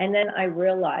 And then I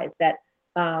realized that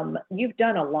you've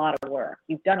done a lot of work.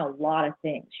 You've done a lot of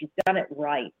things. You've done it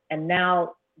right. And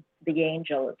now the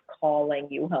angel is calling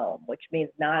you home, which means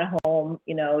not home,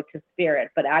 to spirit,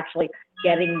 but actually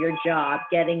getting your job,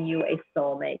 getting you a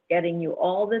soulmate, getting you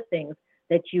all the things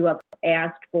that you have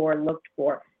asked for, looked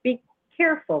for. Be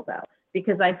careful, though,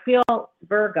 because I feel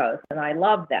Virgos, and I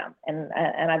love them, and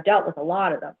I've dealt with a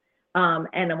lot of them.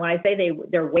 And when I say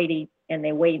they're weighty and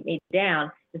they weigh me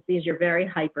down, it's because you're very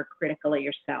hypercritical of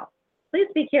yourself. Please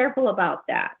be careful about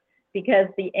that, because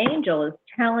the angel is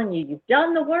telling you you've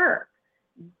done the work.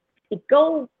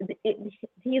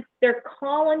 They're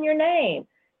calling your name.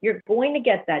 You're going to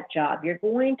get that job. You're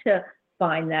going to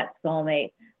find that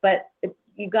soulmate. But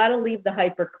you got to leave the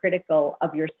hypercritical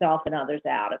of yourself and others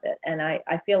out of it. And I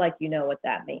feel like you know what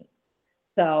that means.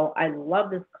 So I love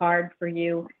this card for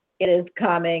you. It is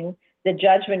coming. The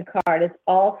Judgment card is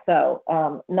also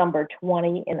number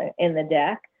 20 in the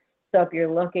deck. So if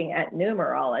you're looking at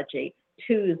numerology,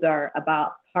 2s are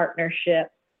about partnership,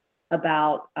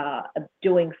 about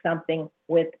doing something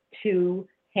with 2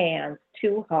 hands,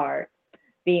 2 hearts.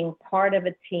 being part of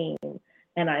a team.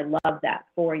 And I love that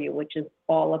for you, which is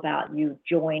all about you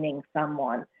joining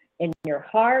someone in your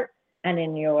heart and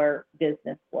in your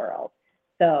business world.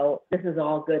 So this is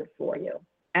all good for you.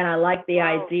 And I like the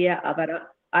idea of it.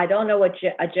 I don't know what,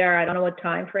 Jared, I don't know what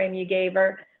time frame you gave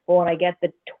her, but when I get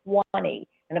the 20,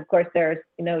 and of course there's,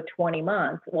 20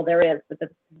 months. Well, there is, but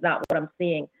that's not what I'm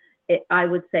seeing. I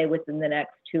would say within the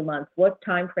next 2 months. What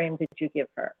time frame did you give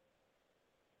her?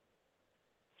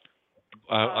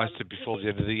 I said before the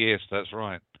end of the year, so that's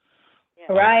right.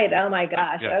 Yeah. Right. Oh my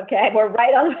gosh. Yeah. Okay, we're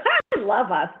right on.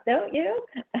 Love us, don't you?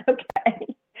 Okay.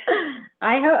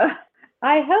 I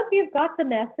hope you've got the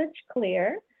message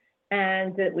clear,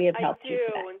 and that we have helped you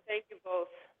today. I do, and thank you both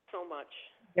so much.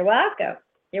 You're welcome.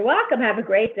 You're welcome. Have a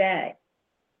great day.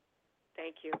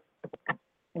 Thank you.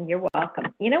 And you're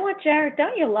welcome. You know what, Jared?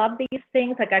 Don't you love these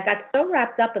things? Like, I got so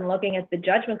wrapped up in looking at the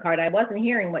judgment card, I wasn't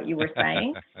hearing what you were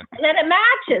saying. And then it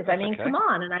matches. I mean, come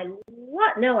on. And I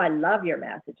love your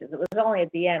messages. It was only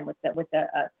at the end with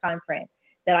the time frame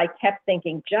that I kept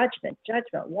thinking, judgment,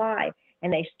 why?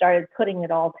 And they started putting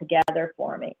it all together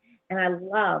for me. And I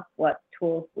love what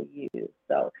tools we use.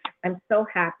 So I'm so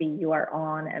happy you are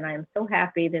on, and I'm so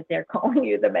happy that they're calling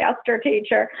you the master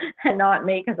teacher and not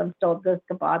me, because I'm still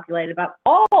discombobulated about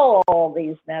all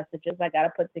these messages I got to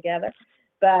put together.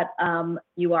 But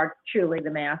you are truly the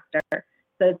master.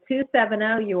 So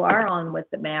 270, you are on with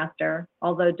the master,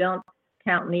 although don't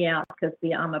count me out, because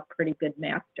I'm a pretty good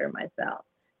master myself.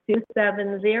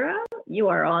 270, you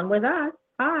are on with us.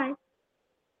 Hi.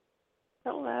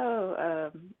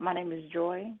 Hello, my name is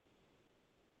Joy.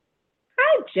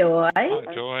 Hi, Joy.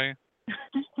 Hi, Joy.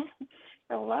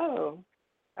 Hello.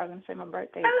 I was going to say my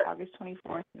birthday is August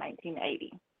 24th,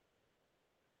 1980.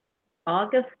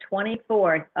 August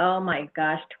 24th. Oh my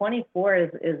gosh, 24 is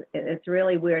it's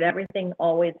really weird. Everything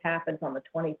always happens on the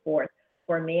 24th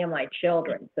for me and my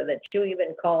children. So that you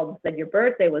even called and said your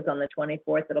birthday was on the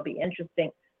 24th. It'll be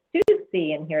interesting to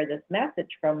see and hear this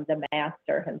message from the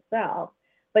master himself.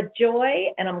 But Joy,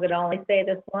 and I'm going to only say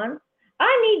this once,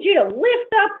 I need you to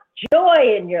lift up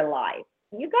joy in your life.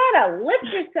 You got to lift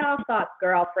yourself up,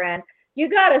 girlfriend. You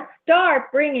got to start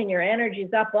bringing your energies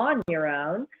up on your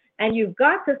own, and you've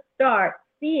got to start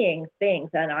seeing things,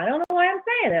 and I don't know why I'm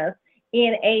saying this,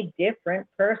 in a different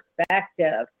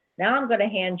perspective. Now I'm going to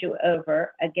hand you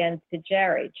over again to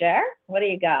Jerry. Jer, what do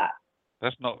you got?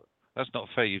 That's not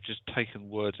fair. You've just taken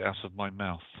words out of my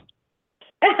mouth.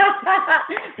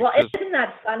 Well, isn't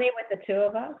that funny with the two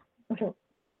of us?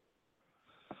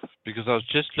 Because I was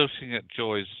just looking at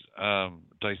Joy's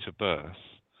date of birth,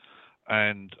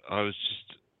 and I was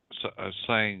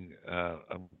saying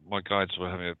my guides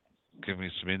were giving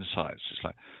me some insights. It's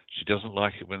like she doesn't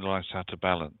like it when life's out of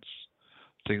balance.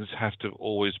 Things have to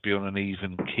always be on an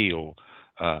even keel.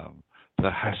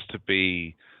 There has to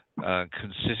be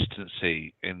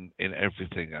consistency in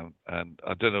everything, and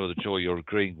I don't know whether Joy you're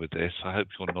agreeing with this. I hope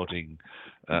you're nodding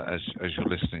as you're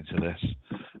listening to this.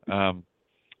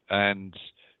 And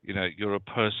you're a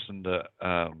person that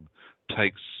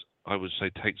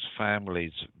takes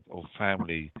families or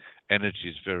family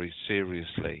energies very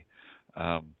seriously,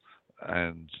 but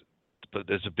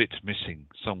there's a bit missing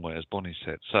somewhere, as Bonnie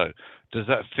said. So does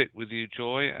that fit with you,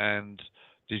 Joy? And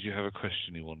did you have a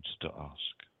question you wanted to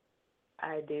ask?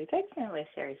 I do take family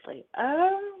seriously.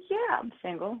 Yeah, I'm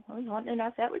single. I was wondering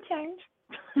if that would change.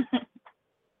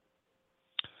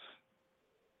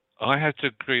 I have to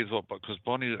agree with because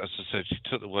Bonnie, as I said, she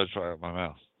took the words right out of my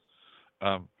mouth.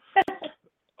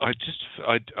 I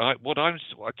tell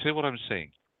you what I'm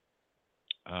seeing.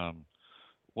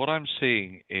 What I'm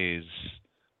seeing is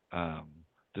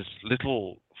this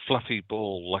little fluffy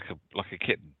ball, like a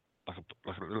kitten, like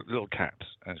a little cat,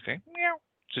 and it's going meow,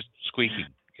 just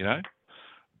squeaking,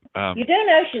 You do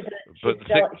know she's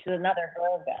another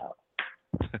Virgo.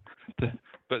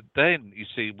 But then you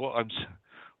see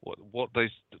what they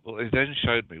then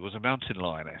showed me was a mountain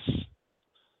lioness,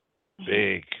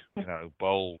 big,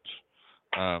 bold,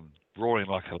 roaring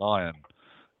like a lion.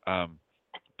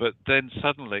 But then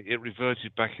suddenly it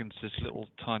reverted back into this little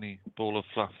tiny ball of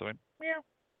fluff that went meow,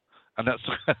 and that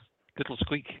little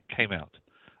squeak came out.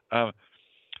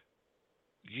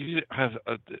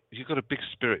 You've got a big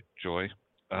spirit, Joy.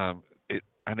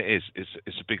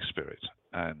 It's a big spirit,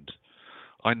 and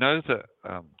I know that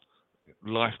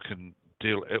life can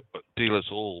deal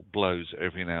us all blows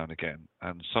every now and again,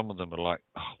 and some of them are like,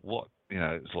 what?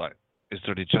 It's like, is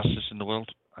there any justice in the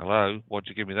world? Hello, what'd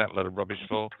you give me that load of rubbish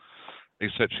for?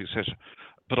 Etc., etc.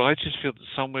 But I just feel that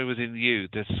somewhere within you,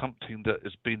 there's something that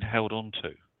has been held on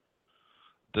to,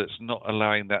 that's not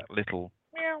allowing that little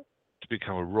meow to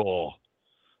become a roar.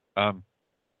 And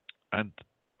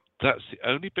that's the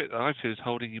only bit that I feel is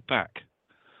holding you back.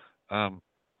 Bonnie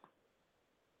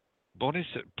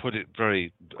put it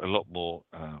a lot more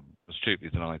astutely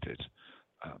than I did.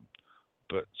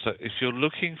 But so if you're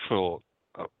looking for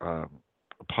a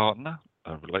partner,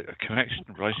 a connection,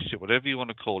 a relationship, whatever you want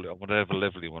to call it, on whatever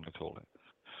level you want to call it,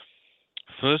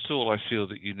 first of all, I feel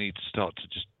that you need to start to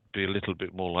just be a little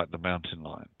bit more like the mountain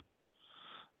lion.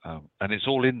 And it's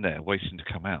all in there waiting to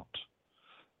come out.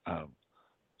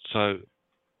 So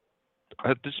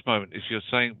at this moment, if you're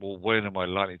saying, well, when am I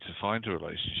likely to find a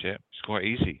relationship? It's quite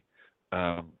easy.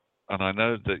 And I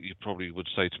know that you probably would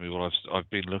say to me, well, I've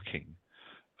been looking.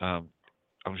 I'm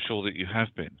sure that you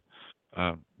have been.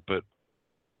 But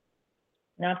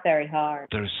not very hard.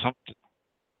 There is something.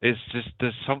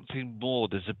 There's something more.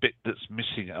 There's a bit that's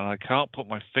missing, and I can't put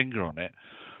my finger on it.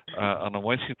 And I'm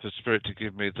waiting for Spirit to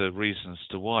give me the reasons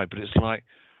to why. But it's like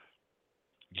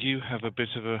you have a bit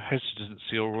of a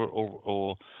hesitancy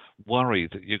or worry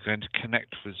that you're going to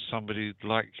connect with somebody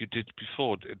like you did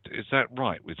before. Is that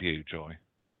right with you, Joy?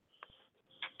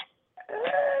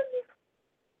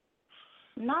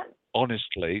 Not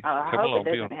honestly. I come hope along,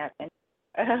 it doesn't happen.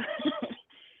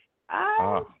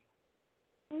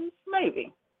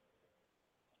 Maybe,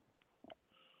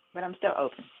 but I'm still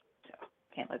open, so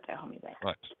can't let that hold me back.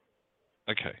 Right.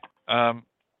 Okay.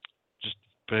 Just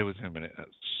bear with me a minute. That's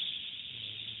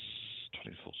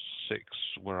 24/6.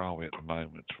 Where are we at the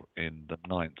moment? We're in the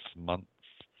 9th month.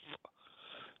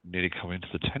 Nearly come into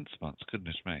the 10th month.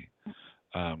 Goodness me.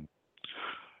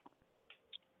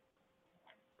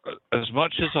 As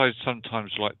much as I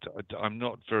sometimes like to, I'm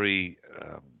not very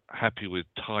happy with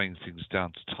tying things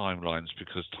down to timelines,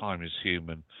 because time is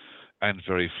human and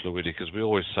very fluidic. As we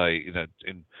always say,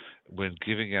 when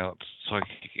giving out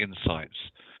psychic insights,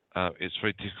 it's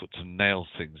very difficult to nail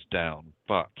things down.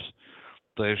 But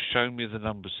they've shown me the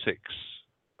number 6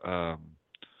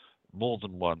 more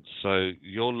than once. So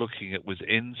you're looking at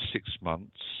within 6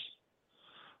 months,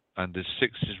 and the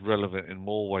 6 is relevant in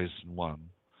more ways than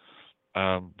one.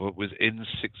 But within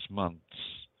 6 months,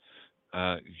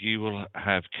 you will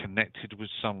have connected with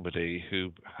somebody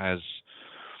who has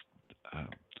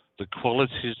the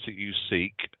qualities that you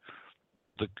seek.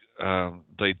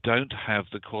 They don't have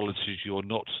the qualities you're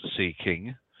not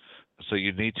seeking, so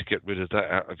you need to get rid of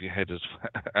that out of your head as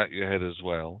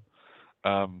well.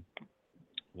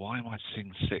 Why am I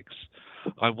seeing 6?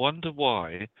 I wonder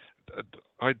why.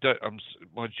 I don't.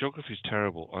 My geography is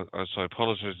terrible, so I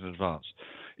apologize in advance.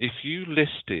 If you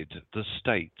listed the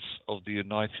states of the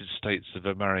United States of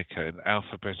America in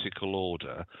alphabetical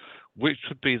order, which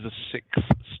would be the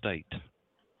 6th state?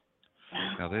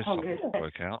 Now, there's something to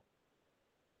work out.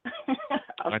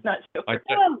 I'm not sure.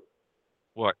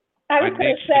 What? I was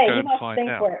going to say, you must think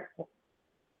out.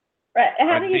 Right.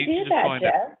 How do you do that,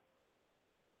 Jeff?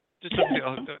 Just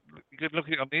look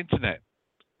at it on the internet.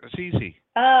 It's easy.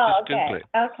 Oh, just Google it.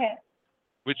 Okay.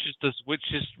 Which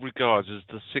is regarded as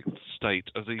the 6th state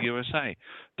of the USA.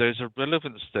 There's a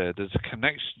relevance there. There's a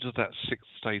connection to that 6th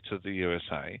state of the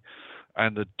USA,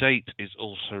 and the date is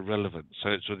also relevant. So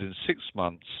it's within 6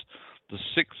 months, the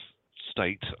 6th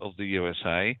state of the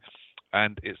USA,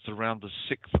 and it's around the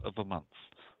 6th of a month.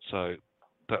 So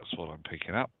that's what I'm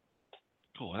picking up.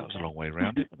 Oh, that was a long way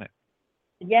around, isn't it?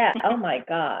 Yeah. Oh my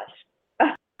gosh.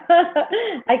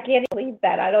 I can't believe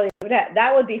that. I don't even have,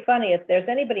 that would be funny if there's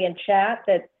anybody in chat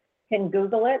that can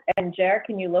Google it. And Jared,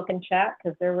 can you look in chat,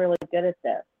 because they're really good at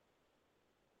this?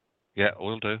 Yeah,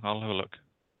 we'll do. I'll have a look.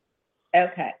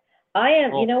 Okay. I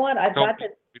am. You know what? I've got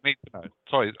to. We need to know.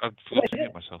 Sorry, I forgot to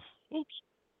mute myself. Oops.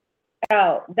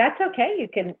 Oh, that's okay.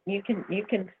 You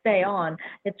can stay on.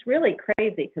 It's really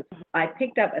crazy because I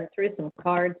picked up and threw some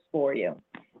cards for you.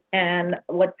 And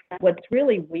what's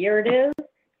really weird is,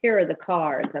 here are the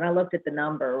cards, and I looked at the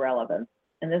number relevance,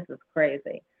 and this is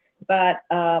crazy. But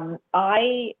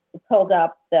I pulled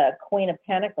up the Queen of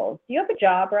Pentacles. Do you have a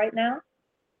job right now?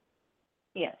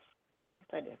 Yes,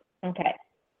 I do. Okay.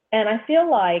 And I feel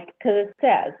like, because it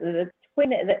says the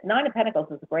Nine of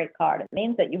Pentacles is a great card. It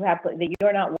means that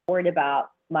you're not worried about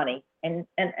money, and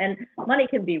money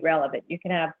can be relevant. You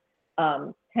can have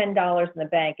 $10 in the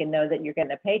bank and know that you're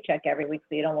getting a paycheck every week,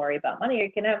 so you don't worry about money. Or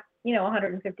you can have,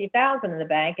 $150,000 in the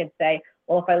bank and say,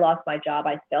 well, if I lost my job,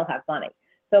 I still have money.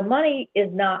 So money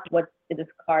is not what this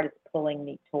card is pulling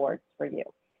me towards for you.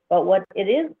 But what it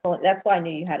is pulling, that's why I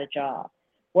knew you had a job.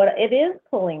 What it is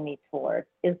pulling me towards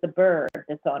is the bird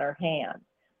that's on her hand.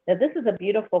 Now, this is a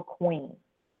beautiful queen.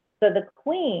 So the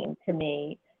queen, to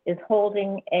me, is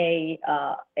holding a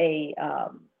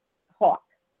hawk,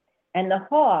 and the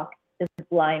hawk is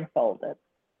blindfolded.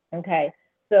 Okay,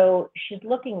 so she's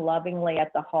looking lovingly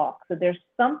at the hawk. So there's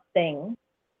something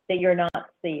that you're not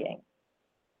seeing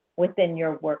within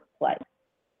your workplace.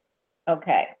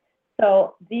 Okay.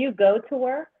 So do you go to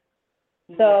work?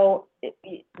 So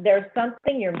there's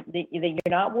something that you're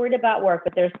not worried about work,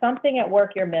 but there's something at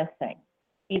work you're missing.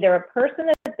 Either a person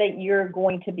that you're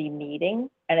going to be meeting,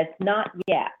 and it's not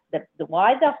yet.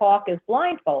 Why the hawk is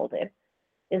blindfolded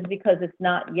is because it's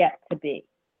not yet to be.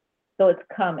 So it's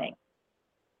coming.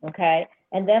 Okay.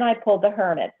 And then I pulled the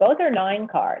Hermit. Both are 9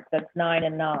 cards. That's 9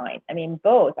 and 9. I mean,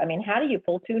 both. I mean, how do you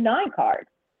pull 2 9 cards?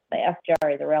 I asked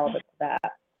Jerry the relevance to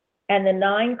that. And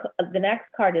the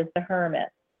next card is the Hermit.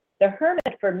 The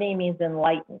Hermit for me means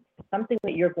enlightened, something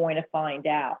that you're going to find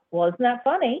out. Well, isn't that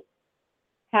funny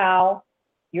how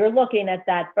you're looking at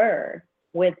that bird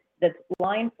that's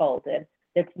blindfolded,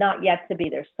 that's not yet to be.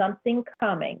 There's something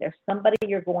coming. There's somebody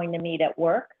you're going to meet at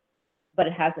work, but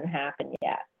it hasn't happened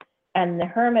yet. And the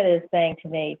Hermit is saying to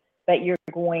me that you're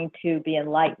going to be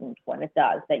enlightened when it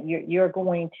does, that you're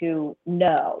going to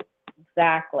know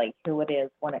exactly who it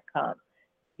is when it comes.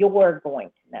 You're going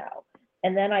to know.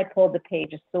 And then I pulled the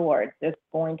Page of Swords. There's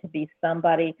going to be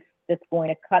somebody that's going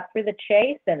to cut through the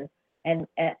chase and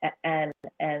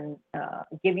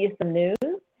give you some news.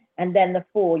 And then the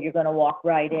Fool, you're going to walk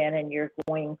right in, and you're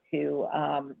going to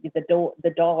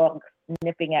the dog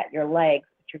nipping at your legs,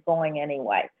 but you're going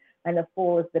anyway. And the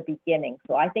Fool is the beginning.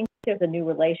 So I think there's a new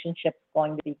relationship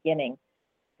going to beginning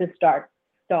to start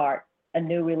a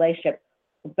new relationship,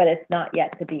 but it's not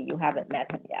yet to be. You haven't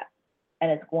met him yet. And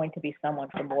it's going to be someone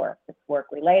from work that's work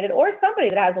related, or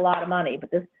somebody that has a lot of money, but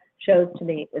this shows to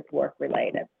me it's work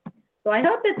related. So I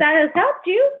hope that has helped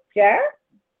you, Jer.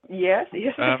 Yes.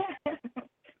 Isn't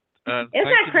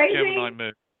that crazy?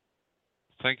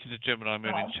 Thank you to Gemini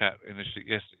Moon in chat initially.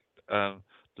 Yes,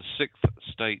 the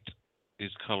 6th state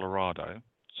is Colorado.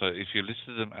 So if you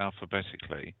listed them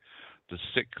alphabetically, the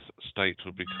 6th state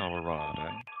would be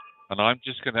Colorado. And I'm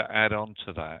just going to add on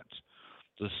to that.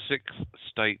 The 6th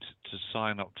state to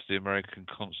sign up to the American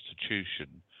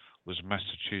Constitution was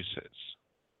Massachusetts.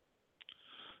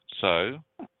 So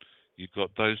you've got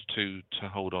those 2 to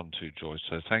hold on to, Joy.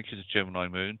 So thank you to Gemini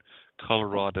Moon.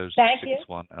 Colorado's the 6th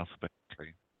one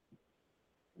alphabetically.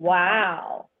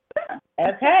 Wow.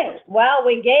 Okay. Well,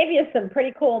 we gave you some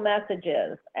pretty cool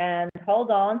messages, and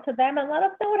hold on to them and let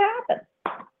us know what happens.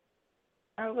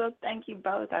 Oh, well, thank you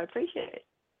both. I appreciate it.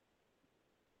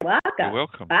 Welcome. You're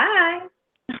welcome. Bye.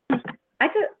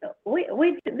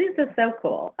 These are so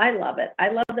cool. I love it. I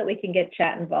love that we can get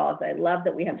chat involved. I love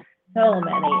that we have so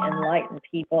many enlightened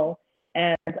people,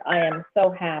 and I am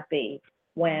so happy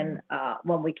when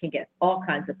we can get all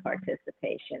kinds of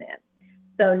participation in.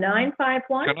 So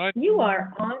 951, you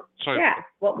are on. Sorry. Yes.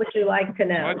 What would you like to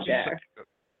know, Jer?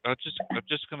 I'm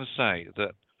just going to say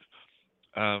that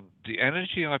the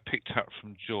energy I picked up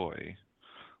from Joy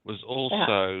was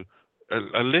also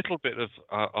a little bit of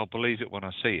I'll believe it when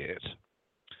I see it.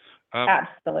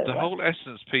 Absolutely. The whole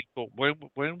essence, people,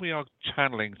 when we are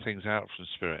channeling things out from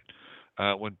spirit,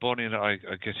 when Bonnie and I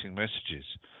are getting messages,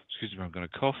 excuse me, I'm going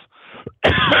to cough.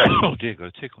 Oh dear, got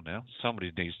a tickle now.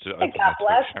 Somebody needs to open that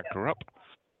throat chakra up.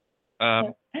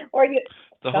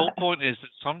 The whole point is that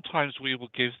sometimes we will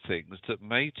give things that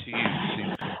may to you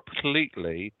seem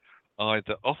completely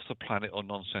either off the planet or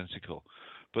nonsensical.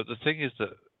 But the thing is that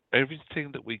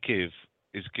everything that we give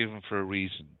is given for a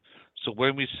reason. So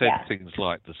when we said things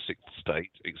like the 6th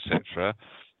state, etc.,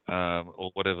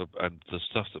 or whatever, and the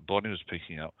stuff that Bonnie was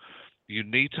picking up, you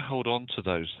need to hold on to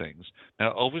those things.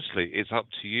 Now, obviously, it's up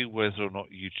to you whether or not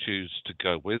you choose to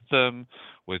go with them,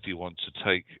 whether you want to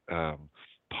take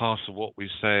part of what we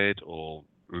said or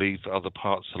leave other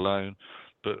parts alone.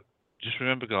 But just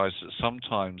remember, guys, that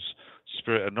sometimes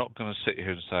Spirit are not going to sit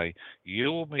here and say,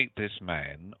 you'll meet this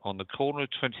man on the corner of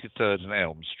 23rd and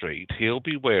Elm Street. He'll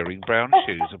be wearing brown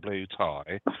shoes, a blue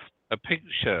tie, a pink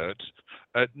shirt.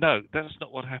 No, that's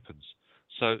not what happens.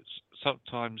 So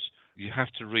sometimes you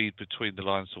have to read between the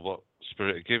lines of what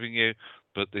Spirit are giving you,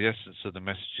 but the essence of the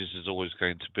messages is always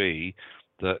going to be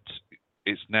that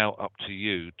it's now up to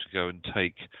you to go and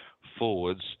take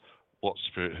forwards what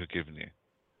Spirit have given you.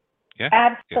 Yeah?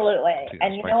 Absolutely. Yes.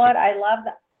 And you know what? I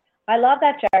love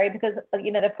that, Jerry, because,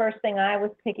 the first thing I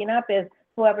was picking up is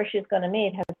whoever she's going to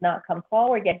meet has not come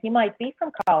forward yet. He might be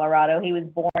from Colorado. He was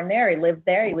born there. He lived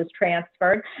there. He was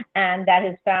transferred, and that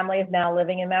his family is now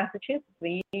living in Massachusetts.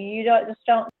 You just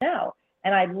don't know.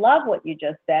 And I love what you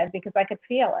just said because I could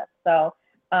feel it. So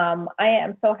I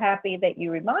am so happy that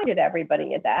you reminded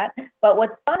everybody of that. But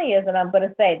what's funny is, and I'm going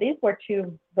to say, these were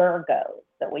 2 Virgos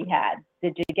that we had.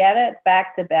 Did you get it?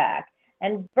 Back to back.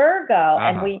 And Virgo,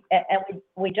 and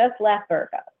we just left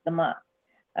Virgo, the month.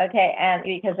 Okay, and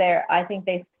because I think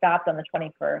they stopped on the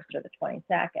 21st or the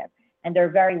 22nd. and they're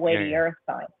very weighty earth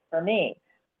signs for me.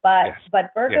 But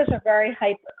Virgos are very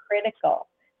hypercritical.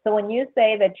 So when you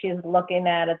say that she's looking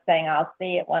at it saying, I'll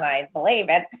see it when I believe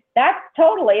it, that's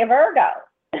totally a Virgo.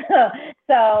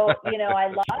 So, I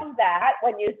love that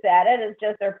when you said it. It's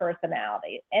just their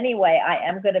personality. Anyway, I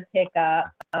am going to pick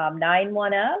up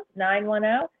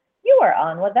 910. You are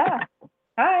on with us.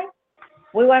 Hi.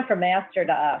 We went from master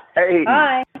to us. Hey.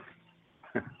 Hi.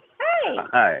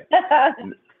 Hi. Hi.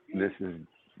 This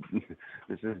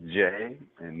is Jay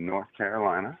in North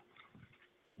Carolina.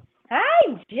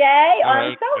 Hi, Jay. Hello,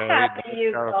 I'm so Jay, happy North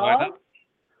you Carolina. called.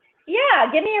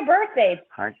 Yeah, give me your birthday.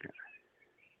 Hi.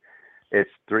 It's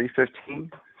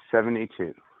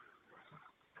 3/15/72.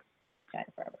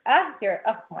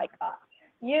 Oh my God.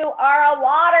 You are a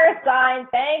water sign.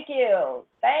 Thank you.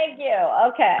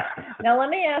 Okay. Now let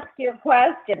me ask you a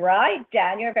question, right?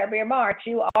 January, February, March.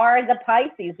 You are the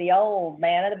Pisces, the old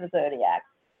man of the zodiac.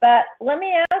 But let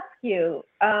me ask you,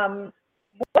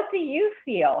 what do you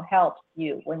feel helps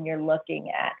you when you're looking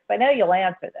at, I know you'll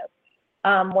answer this,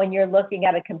 when you're looking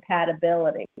at a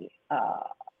compatibility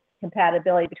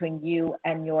between you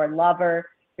and your lover,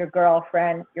 your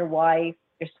girlfriend, your wife,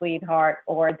 your sweetheart,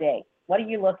 or a date? What are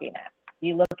you looking at? Do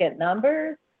you look at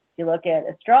numbers? Do you look at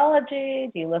astrology?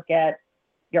 Do you look at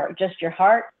just your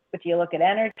heart? Do you look at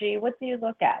energy? What do you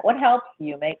look at? What helps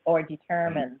you make or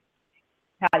determine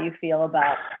how you feel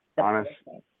about the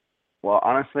person? Well,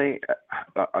 honestly,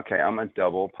 okay, I'm a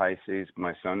double Pisces.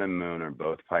 My sun and moon are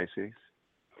both Pisces.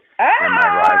 And my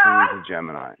rising is a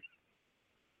Gemini.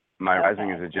 Rising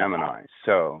is a Gemini.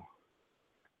 So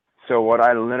what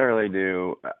I literally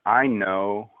do, I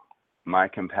know my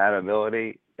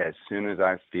compatibility as soon as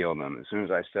I feel them, as soon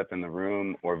as I step in the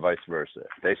room, or vice versa.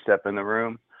 If they step in the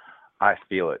room, I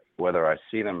feel it. Whether I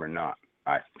see them or not,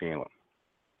 I feel them.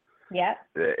 Yeah.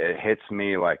 It hits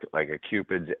me like a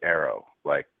Cupid's arrow,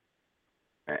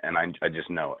 and I just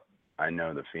know it. I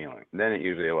know the feeling. Then it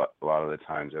usually, a lot of the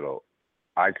times,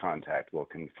 eye contact will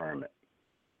confirm it.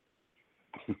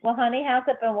 Well, honey, how's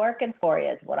it been working for you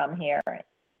is what I'm hearing.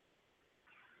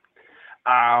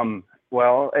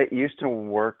 Well, it used to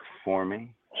work for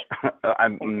me.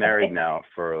 I'm married now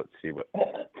for,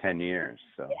 10 years.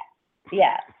 So.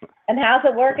 Yeah. And how's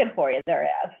it working for you? They're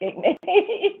asking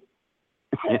me.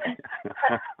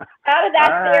 How did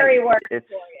that theory work for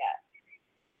you?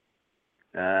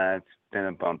 It's been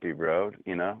a bumpy road,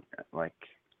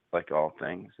 like all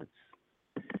things.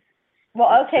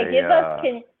 Well, okay.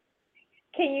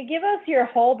 Can you give us your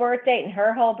whole birth date and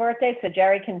her whole birth date so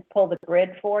Jerry can pull the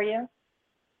grid for you?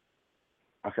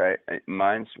 Okay,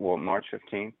 mine's March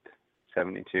 15th,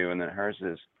 72, and then hers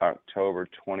is October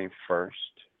 21st,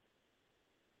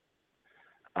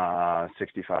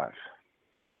 65.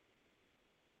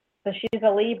 So she's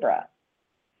a Libra.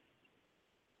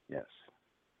 Yes.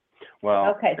 Well,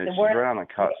 okay, so she's right on the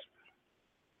cusp.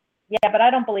 Yeah, but I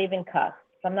don't believe in cusps.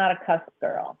 I'm not a cusp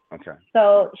girl. Okay.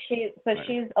 So she's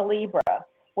a Libra,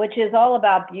 which is all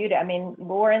about beauty. I mean,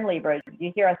 we're in Libra.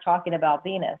 You hear us talking about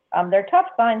Venus. They're tough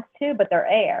signs too, but they're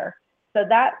air. So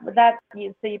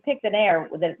you picked an air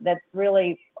that's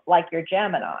really like your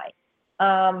Gemini.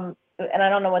 And I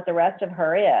don't know what the rest of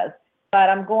her is, but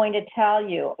I'm going to tell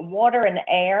you, water and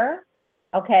air.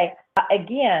 Okay.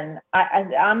 Again,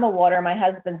 I'm a water. My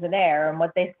husband's an air, and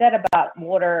what they said about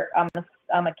water, I'm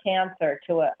a Cancer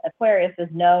to Aquarius is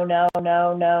no.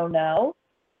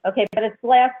 Okay, but it's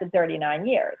lasted 39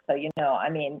 years. So,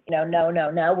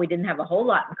 no. We didn't have a whole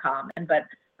lot in common, but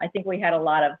I think we had a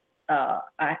lot of,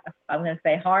 I'm going to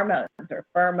say hormones or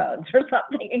pheromones or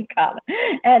something in common.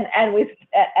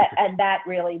 And that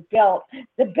really built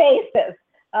the basis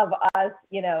of us,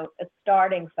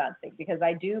 starting something, because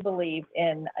I do believe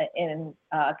in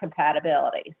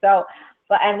compatibility. So,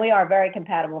 and we are very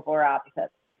compatible if we're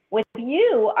opposites. With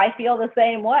you, I feel the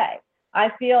same way. I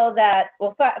feel that,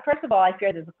 well, first of all, I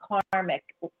feel there's a karmic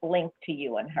link to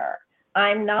you and her.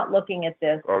 I'm not looking at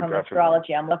this from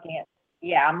astrology. I'm looking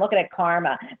at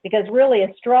karma, because really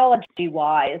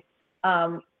astrology-wise,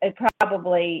 it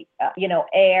probably,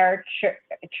 air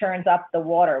churns up the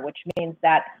water, which means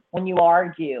that when you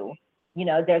argue,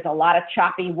 there's a lot of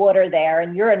choppy water there,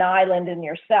 and you're an island in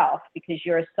yourself because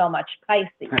you're so much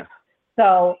Pisces.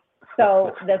 So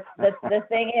the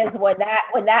thing is, when that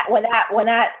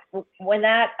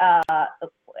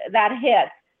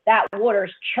hits, that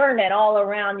water's churning all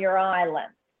around your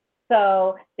island.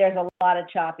 So there's a lot of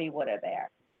choppy water there.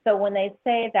 So when they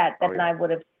say that, then I would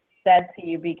have said to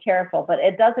you, be careful. But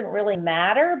it doesn't really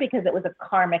matter because it was a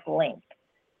karmic link.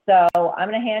 So I'm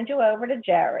going to hand you over to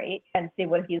Jerry and see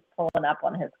what he's pulling up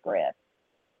on his grid.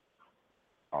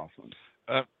 Awesome.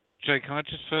 Jay, can I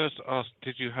just first ask,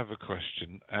 did you have a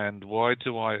question? And why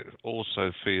do I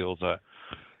also feel that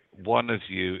one of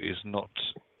you is not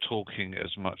talking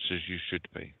as much as you should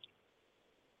be?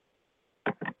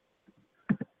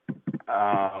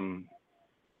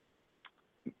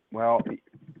 Well,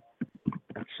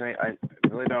 actually, I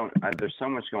really don't. There's so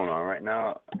much going on right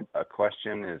now. A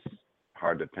question is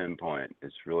hard to pinpoint.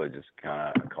 It's really just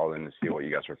kind of called in to see what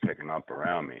you guys are picking up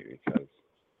around me, because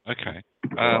okay,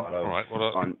 all right.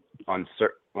 Well,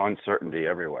 uncertainty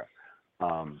everywhere.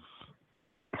 So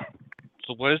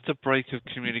where's the break of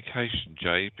communication,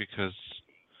 Jay? Because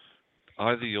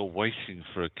either you're waiting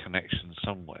for a connection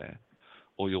somewhere,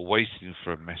 or you're waiting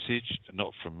for a message,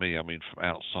 not from me, I mean from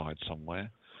outside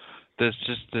somewhere. There's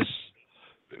just this,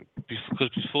 because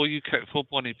before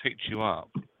Bonnie picked you up,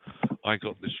 I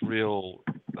got this real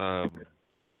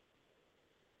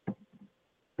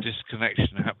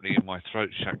disconnection happening in my throat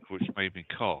chakra, which made me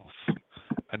cough.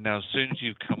 And now as soon as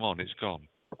you come on, it's gone.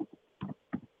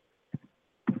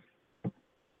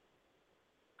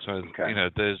 So okay. you know,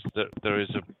 there's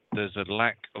a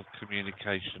lack of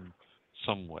communication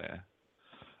somewhere.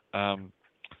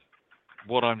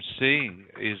 What I'm seeing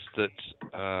is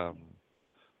that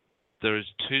there is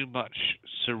too much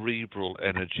cerebral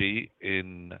energy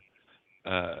in,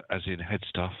 as in head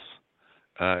stuff,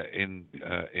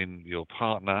 in your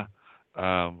partner,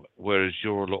 whereas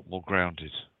you're a lot more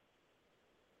grounded.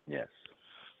 Yes.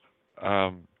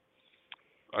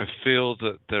 I feel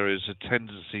that there is a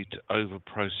tendency to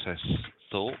over-process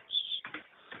thoughts,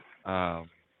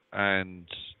 and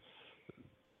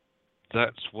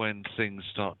that's when things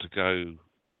start to go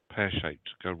pear-shaped,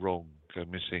 go wrong, go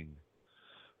missing.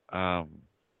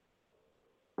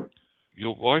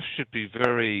 Your wife should be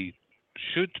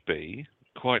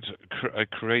quite a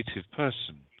creative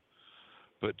person,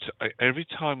 but every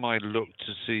time I look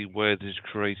to see where this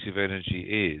creative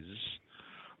energy is,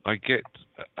 I get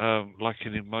like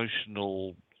an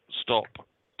emotional stop,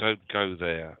 don't go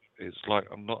there. It's like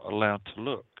I'm not allowed to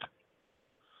look.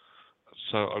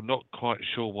 So I'm not quite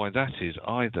sure why that is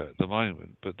either at the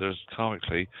moment, but there's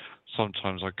karmically,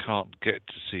 sometimes I can't get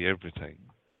to see everything.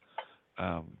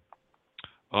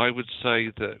 I would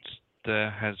say that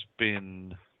there has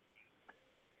been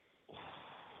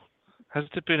a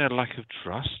lack of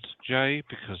trust, Jay,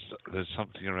 because there's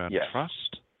something around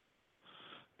trust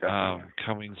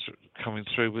coming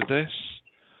through with this.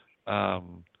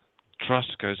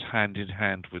 Trust goes hand in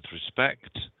hand with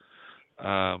respect,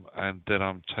 and then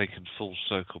I'm taken full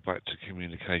circle back to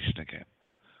communication again,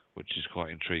 which is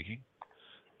quite intriguing.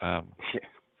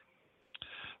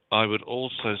 I would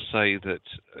also say that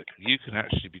you can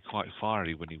actually be quite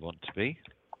fiery when you want to be,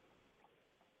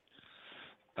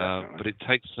 but it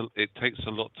takes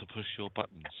a lot to push your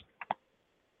buttons.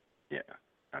 Yeah,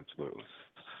 absolutely.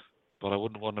 But I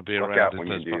wouldn't want to be around if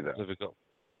those buttons ever got.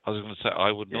 I was going to say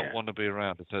I would not want to be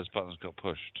around if those buttons got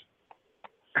pushed.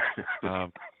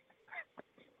 That's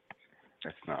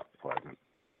not pleasant.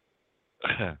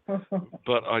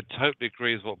 But I totally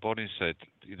agree with what Bonnie said.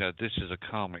 You know, this is a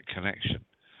karmic connection.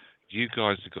 You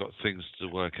guys have got things to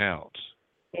work out.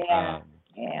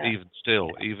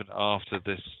 Even after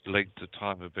this length of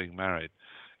time of being married,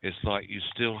 it's like you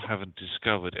still haven't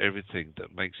discovered everything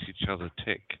that makes each other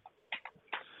tick.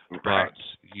 Right.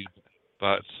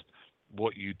 But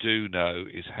what you do know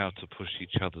is how to push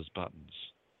each other's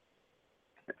buttons.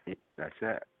 That's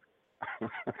it.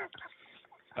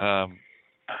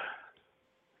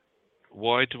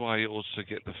 Why do I also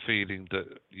get the feeling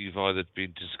that you've either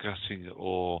been discussing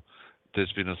or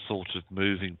there's been a thought of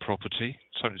moving property,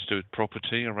 something to do with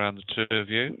property around the two of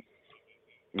you?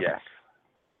 Yes.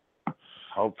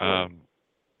 Hopefully.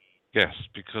 Yes,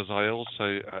 because I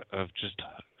also have just,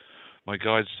 my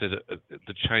guide said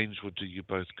the change would do you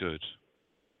both good.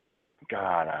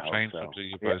 God, I hope change so. would do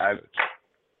you both good.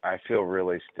 I feel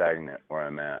really stagnant where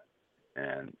I'm at.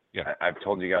 And I've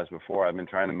told you guys before, I've been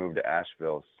trying to move to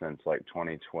Asheville since like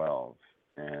 2012.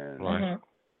 And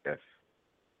if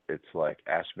it's like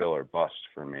Asheville or bust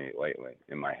for me lately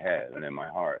in my head and in my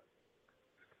heart.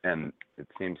 And it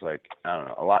seems like, I don't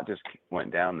know, a lot just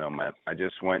went down though. I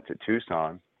just went to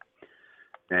Tucson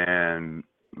and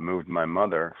moved my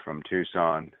mother from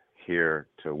Tucson here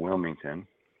to Wilmington.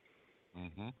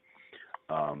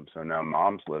 So now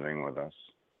Mom's living with us.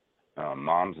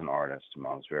 Mom's an artist.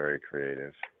 Mom's very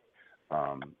creative.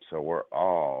 So we're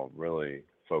all really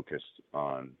focused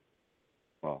on,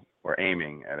 well, we're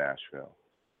aiming at Asheville.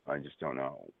 I just don't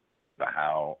know the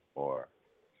how or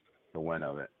the when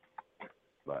of it.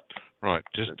 But right,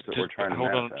 just we're trying to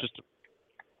hold on, manifest.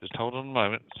 just hold on a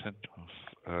moment.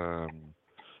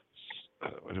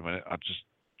 Wait a minute. I just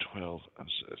 12,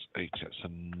 that's 8, that's a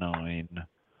 9.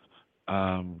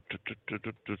 Oh,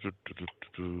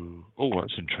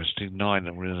 that's interesting. 9,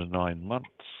 and we're in the 9 months.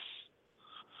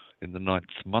 In the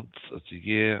 9th month of the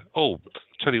year. Oh,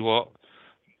 tell you what,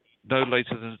 no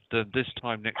later than this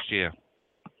time next year.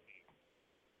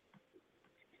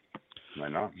 Why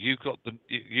not? You've got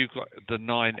the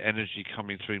 9 energy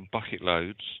coming through in bucket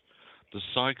loads. The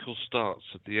cycle starts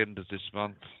at the end of this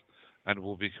month and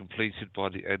will be completed by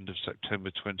the end of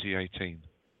September 2018.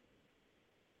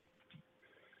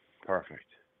 Perfect.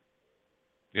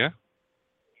 Yeah?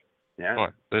 Yeah.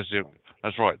 Right,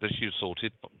 that's right, that's you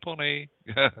sorted. Bonnie.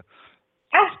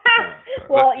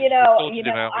 Well, he's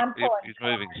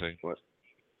moving soon.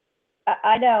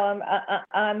 I know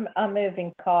I'm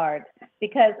moving cards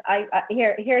because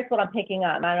here's what I'm picking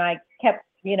up, and I kept,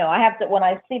 I have to, when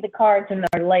I see the cards and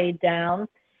they're laid down,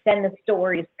 then the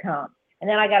stories come, and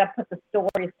then I got to put the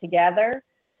stories together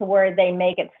to where they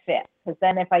make it fit, because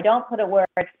then if I don't put it where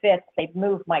it fits, they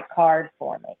move my card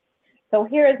for me. So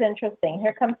here is interesting.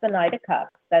 Here comes the Knight of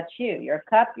Cups. That's you. You're a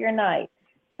cup, you're a knight.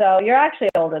 So you're actually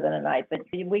older than a knight, but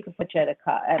we can put you at a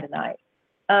knight.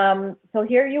 So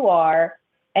here you are,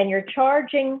 and you're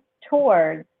charging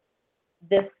towards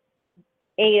this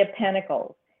 8 of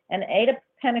Pentacles. And 8 of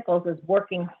Pentacles is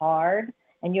working hard,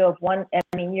 and you have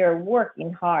you're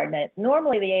working hard. Now,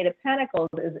 normally the 8 of Pentacles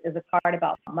is a card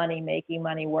about money, making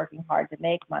money, working hard to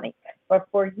make money. But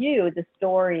for you, the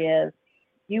story is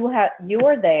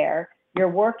you're there, you're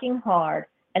working hard,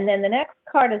 and then the next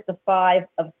card is the 5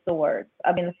 of Swords.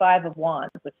 The 5 of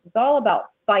Wands, which is all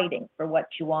about fighting for what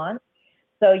you want.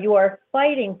 So you are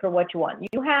fighting for what you want.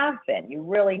 You have been. You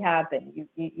really have been.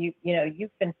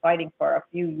 You've been fighting for a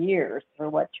few years for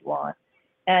what you want,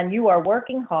 and you are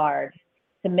working hard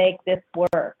to make this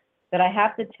work. But I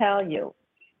have to tell you,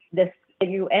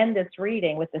 you end this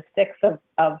reading with the 6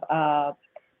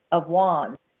 of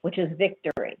Wands, which is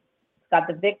victory. He's got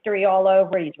the victory all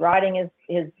over. He's riding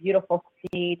his beautiful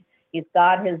steed. He's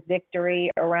got his victory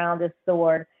around his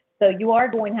sword. So you are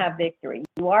going to have victory.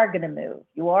 You are going to move.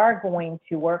 You are going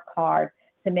to work hard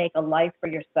to make a life for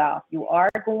yourself. You are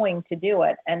going to do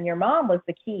it. And your mom was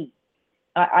the key.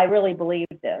 I really believe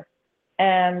this.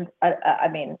 And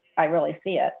I really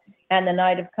see it. And the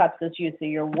Knight of Cups is you. So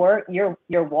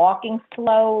you're walking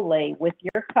slowly with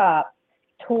your cup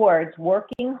towards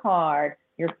working hard.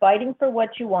 You're fighting for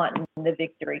what you want, and the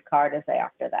victory card is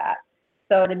after that.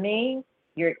 So to me,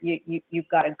 you've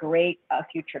got a great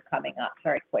future coming up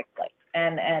very quickly,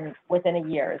 and within a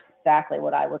year is exactly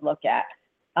what I would look at.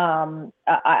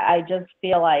 I just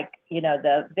feel like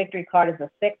the victory card is a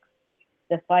 6,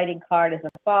 the fighting card is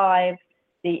a 5,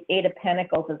 the 8 of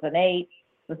Pentacles is an 8.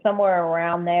 So somewhere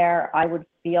around there, I would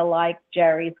feel like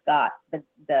Jerry's got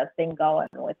the thing going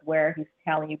with where he's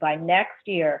telling you by next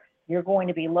year you're going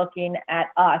to be looking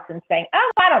at us and saying,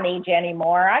 oh, I don't need you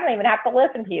anymore. I don't even have to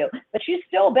listen to you. But you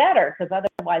still better, because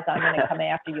otherwise I'm going to come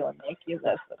after you and make you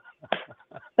listen.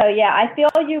 So, yeah, I feel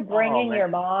you bringing your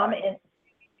mom in.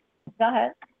 Go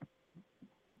ahead.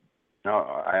 No,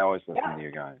 I always listen to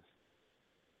you guys.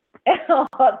 Oh,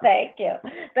 thank you.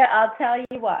 But I'll tell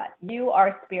you what, you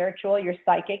are spiritual. You're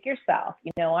psychic yourself.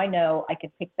 I know I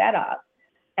can pick that up.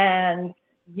 And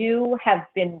you have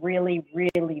been really,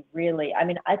 really, really,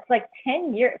 it's like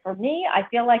 10 years. For me, I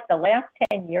feel like the last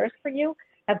 10 years for you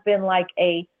have been like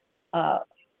a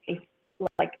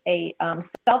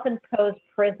self-imposed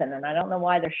prison. And I don't know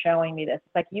why they're showing me this.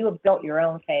 It's like you have built your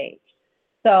own cage.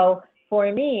 So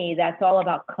for me, that's all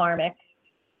about karmic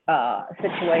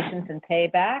situations and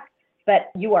payback.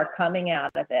 But you are coming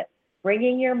out of it.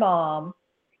 Bringing your mom,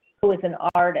 who is an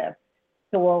artist,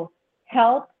 who will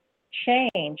help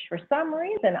change for some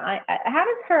reason. How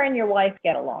does her and your wife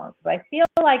get along? Because I feel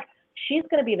like she's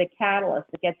going to be the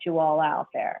catalyst to get you all out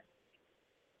there.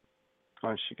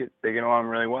 Oh, they get along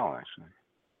really well,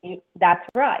 actually. That's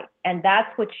right, and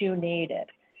that's what you needed,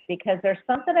 because there's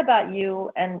something about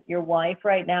you and your wife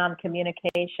right now in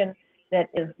communication that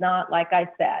is not, like I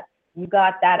said, you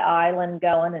got that island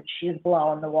going and she's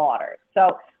blowing the water.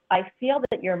 So I feel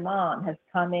that your mom has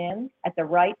come in at the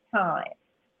right time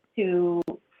to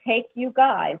take you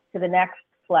guys to the next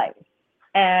place.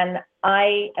 And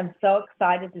I am so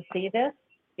excited to see this,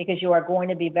 because you are going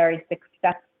to be very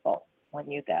successful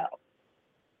when you go.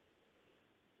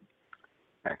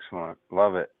 Excellent.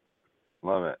 Love it.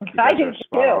 Love it. I do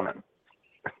too.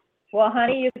 Well,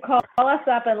 honey, you call us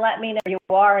up and let me know you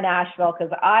are in Asheville,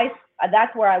 because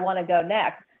that's where I want to go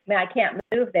next. I can't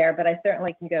move there, but I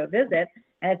certainly can go visit.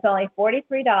 And it's only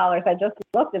 $43. I just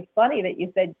looked. It's funny that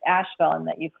you said Asheville and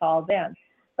that you called in.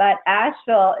 but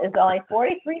Asheville is only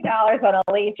 $43 on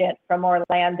Allegiant from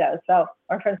Orlando,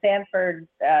 or from Sanford,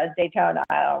 Daytona,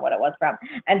 I don't know what it was from.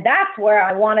 And that's where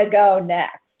I want to go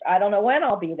next. I don't know when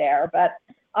I'll be there, but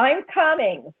I'm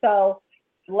coming. So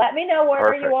let me know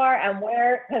where you are and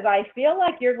where, because I feel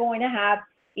like you're going to have,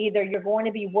 either you're going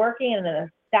to be working in an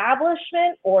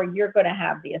establishment or you're going to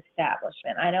have the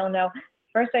establishment. I don't know.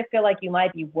 First, I feel like you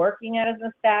might be working at an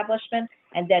establishment,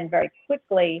 and then very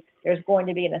quickly, there's going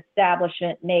to be an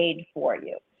establishment made for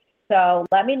you. So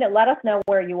let us know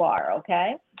where you are,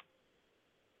 okay?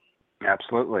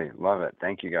 Absolutely. Love it.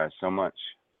 Thank you guys so much.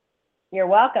 You're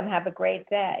welcome. Have a great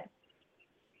day.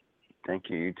 Thank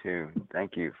you. You too.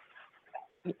 Thank you.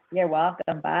 You're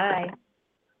welcome. Bye.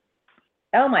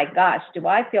 Oh my gosh, do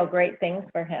I feel great things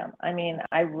for him. I mean,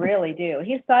 I really do.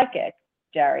 He's psychic,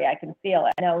 Jerry. I can feel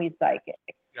it. I know he's psychic.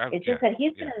 It's just that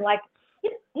he's been in like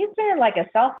a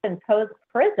self-imposed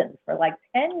prison for like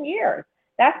 10 years.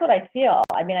 That's what I feel.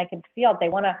 I mean, I can feel it. They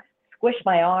want to squish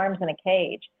my arms in a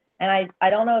cage. And I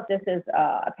don't know if this is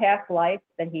a past life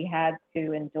that he had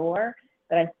to endure,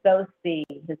 but I so see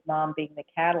his mom being the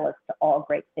catalyst to all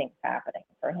great things happening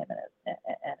for him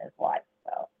and his life.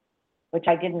 So, which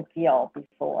I didn't feel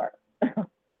before.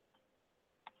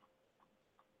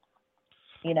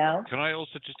 You know? Can I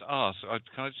also just ask?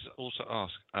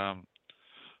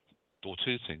 Or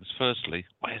two things. Firstly,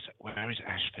 where is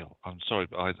Asheville? I'm sorry,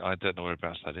 but I don't know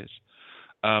whereabouts that is.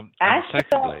 And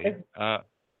secondly, go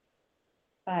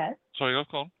ahead. Sorry, go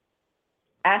on.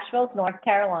 Asheville's North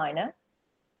Carolina.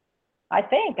 I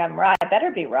think I'm right. I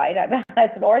better be right.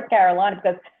 It's North Carolina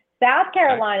because South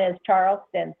Carolina is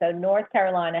Charleston, so North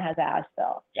Carolina has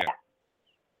Asheville. Yeah.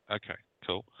 Okay,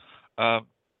 cool.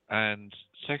 And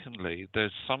secondly,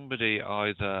 there's somebody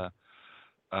either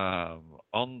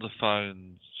on the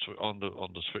phone, on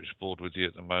the switchboard with you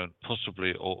at the moment,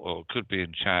 possibly, or could be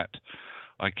in chat.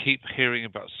 I keep hearing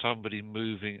about somebody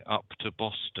moving up to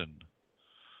Boston.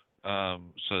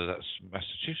 So that's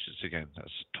Massachusetts again.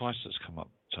 That's twice that's come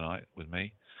up tonight with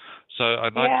me. So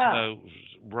I'd like to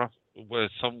know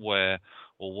somewhere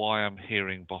or why I'm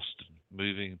hearing Boston,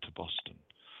 moving to Boston.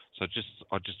 So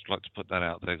I'd just like to put that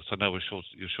out there because I know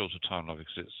you're short of time,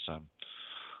 because it's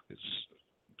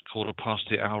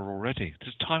 1:15 already.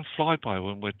 Does time fly by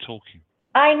when we're talking?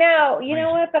 I know. You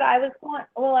know what? But I was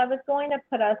going to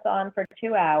put us on for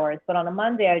 2 hours, but on a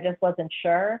Monday I just wasn't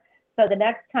sure. So the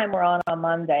next time we're on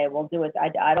Monday, we'll do it.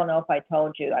 I don't know if I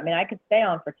told you. I mean, I could stay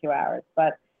on for 2 hours,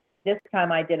 but this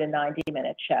time I did a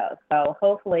 90-minute show. So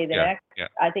hopefully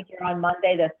I think you're on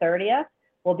Monday the 30th,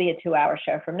 will be a 2-hour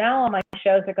show. From now on, my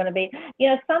shows are going to be,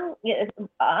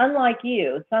 unlike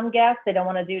you, some guests, they don't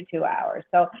want to do 2 hours.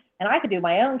 So, and I could do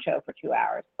my own show for 2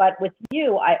 hours. But with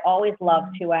you, I always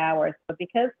love 2 hours. But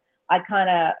because I kind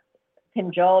of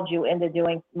cajoled you into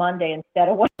doing Monday instead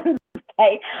of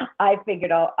Wednesday, I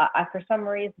figured, for some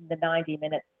reason, the 90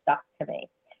 minutes stuck to me.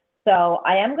 So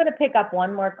I am going to pick up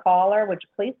one more caller, which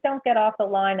please don't get off the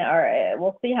line, or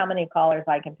we'll see how many callers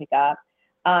I can pick up.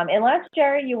 Unless,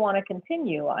 Jerry, you want to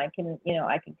continue, I can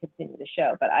continue the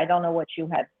show, but I don't know what you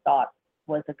had thought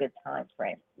was a good time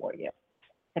frame for you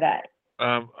today.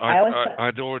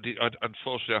 Unfortunately,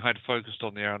 I had focused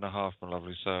on the hour and a half, my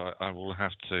lovely, so I will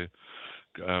have to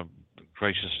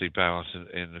graciously bow out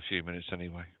in a few minutes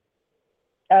anyway.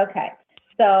 Okay.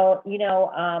 So,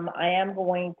 I am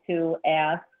going to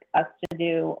ask us to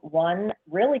do one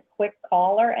really quick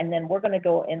caller, and then we're going to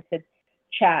go into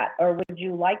chat. Or would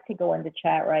you like to go into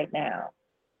chat right now?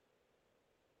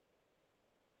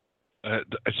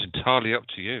 It's entirely up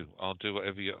to you. I'll do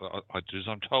whatever I do as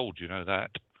I'm told. You know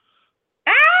that.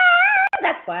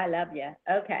 That's why I love you.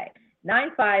 Okay.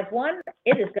 951.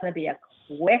 It is going to be a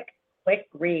quick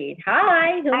read.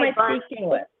 Hi. Who am I speaking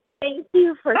with? Thank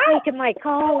you for taking my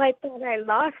call. I thought I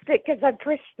lost it because I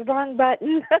pushed the wrong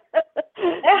button.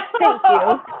 Thank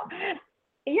you.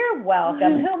 You're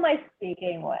welcome. Who am I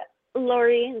speaking with?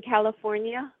 Lori in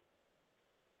California.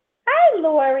 Hi,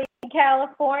 Lori in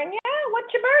California.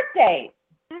 What's your birthday?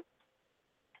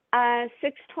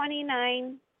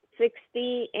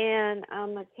 6/29/60, and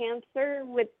I'm a Cancer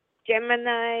with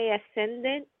Gemini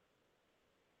ascendant.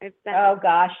 Oh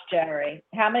gosh, Jerry,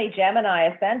 how many Gemini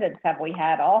ascendants have we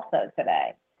had also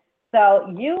today? So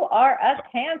you are a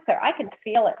Cancer. I can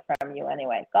feel it from you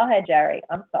anyway. Go ahead, Jerry.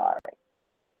 I'm sorry.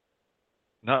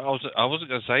 No, I wasn't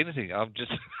going to say anything. I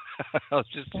was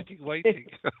just sitting waiting.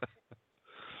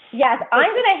 Yes,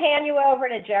 I'm going to hand you over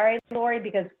to Jerry, Lori,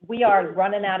 because we are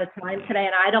running out of time today,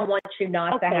 and I don't want you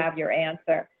not to have your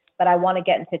answer, but I want to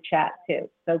get into chat too.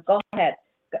 So go ahead.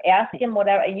 Ask him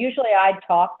whatever. Usually I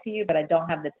talk to you, but I don't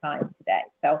have the time today.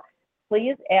 So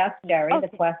please ask Jerry the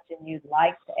Okay. question you'd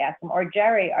like to ask him. Or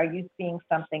Jerry, are you seeing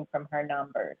something from her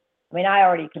numbers? I mean, I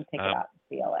already can pick it up and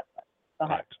feel it. Go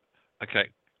ahead. Right. Okay.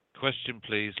 Question,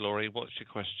 please, Laurie. What's your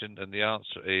question? And the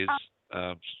answer is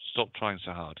stop trying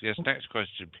so hard. Yes. Next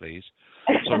question, please.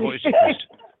 So, what is your question?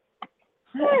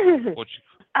 What's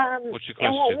your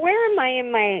question? Where am I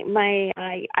in my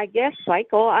I guess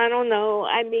cycle? I don't know.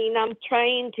 I mean, I'm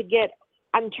trying to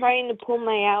pull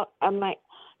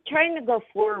trying to go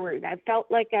forward. I felt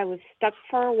like I was stuck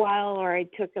for a while, or I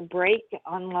took a break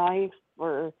on life,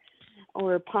 or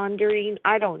pondering.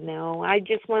 I don't know. I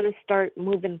just want to start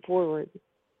moving forward.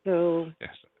 So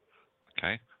Yes.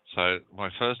 Okay. So my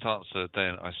first answer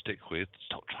then I stick with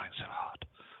stop trying so hard.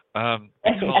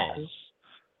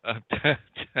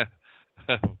 Because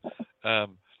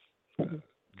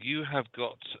you have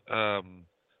got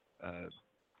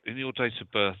in your date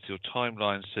of birth, your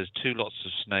timeline says 2 lots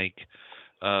of snake,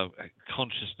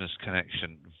 consciousness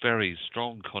connection, very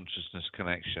strong consciousness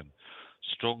connection,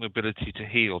 strong ability to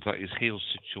heal. That is, heal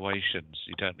situations.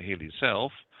 You don't heal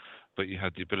yourself, but you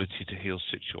have the ability to heal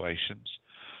situations.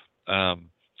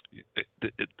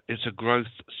 It's a growth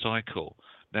cycle.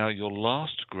 Now, your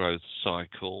last growth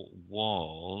cycle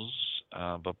was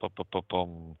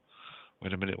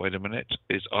wait a minute.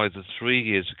 It's either 3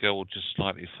 years ago or just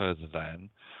slightly further than.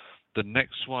 The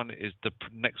next one is the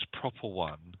next proper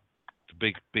one, the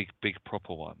big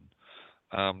proper one,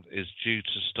 is due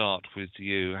to start with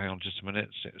you. Hang on just a minute.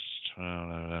 It's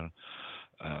can't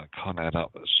add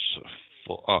up.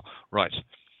 Right.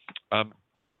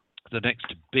 The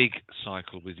next big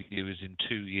cycle with you is in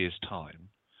 2 years' time.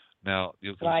 Now,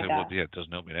 you're going to say, well, yeah, it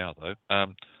doesn't help me now, though.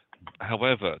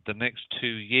 However, the next 2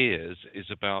 years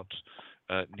is about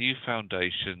new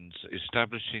foundations,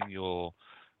 establishing your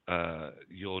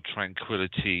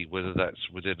tranquility, whether that's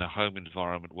within a home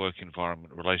environment, work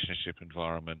environment, relationship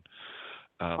environment.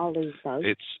 all these bugs.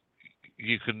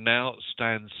 You can now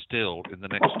stand still in the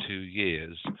next 2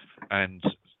 years and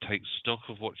take stock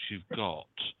of what you've got,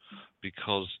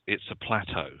 because it's a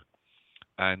plateau.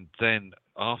 And then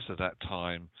after that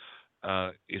time,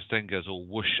 it then goes all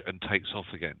whoosh and takes off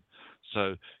again.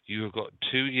 So you have got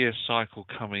 2 year cycle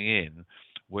coming in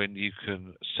when you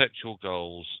can set your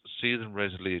goals, see them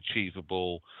readily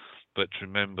achievable, but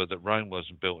remember that Rome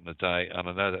wasn't built in a day. And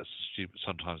I know that's stupid,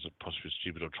 sometimes possibly a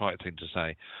stupid or trite thing to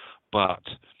say, but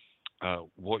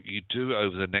what you do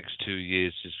over the next 2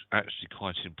 years is actually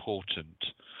quite important.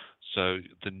 So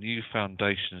the new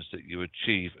foundations that you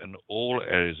achieve in all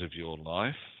areas of your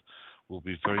life will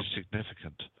be very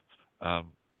significant.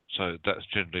 So that's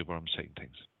generally where I'm seeing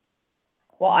things.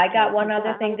 Well, I got one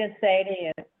other thing to say to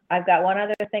you. I've got one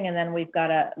other thing, and then we've got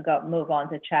to move on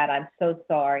to chat. I'm so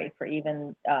sorry for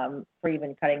even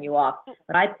cutting you off,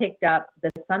 but I picked up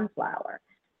the sunflower,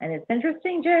 and it's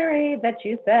interesting, Jerry, that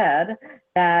you said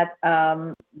that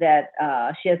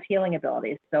she has healing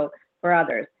abilities. So for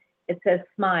others, it says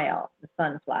smile, the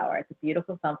sunflower. It's a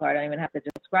beautiful sunflower. I don't even have to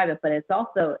describe it, but it's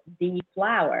also the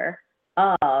flower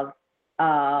of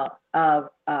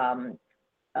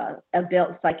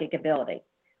psychic ability.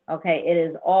 Okay, it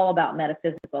is all about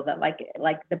metaphysical. That like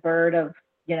the bird of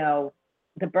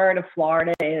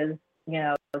Florida is,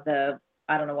 I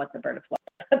don't know what the bird of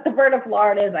Florida, but the bird of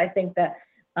Florida is, I think that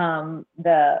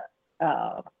the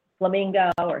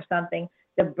flamingo or something.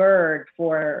 The bird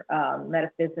for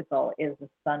metaphysical is the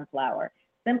sunflower.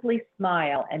 Simply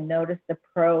smile and notice the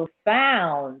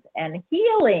profound and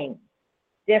healing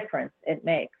difference it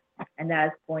makes. And that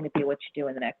is going to be what you do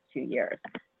in the next 2 years.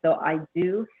 So I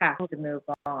do have to move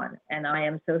on, and I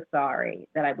am so sorry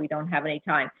that we don't have any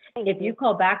time. If you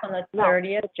call back on the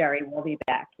 30th, Jerry, we'll be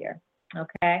back here.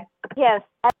 Okay? Yes.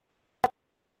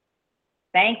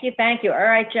 Thank you. All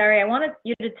right, Jerry, I wanted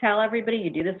you to tell everybody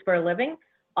you do this for a living.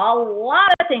 A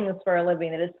lot of things for a living.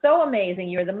 That is so amazing.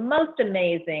 You're the most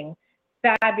amazing,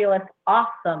 fabulous,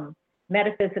 awesome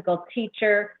metaphysical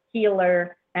teacher,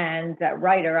 healer, and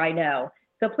writer I know.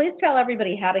 So please tell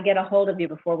everybody how to get a hold of you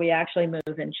before we actually move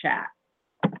and chat.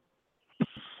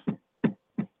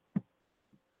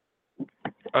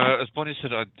 As Bonnie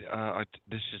said,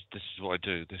 this is what I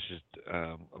do. This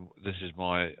is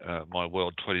my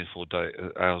world, 24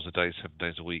 hours a day, 7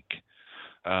 days a week.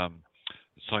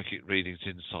 Psychic readings,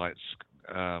 insights,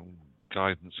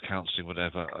 guidance, counselling,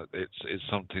 whatever. It's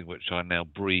something which I now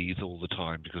breathe all the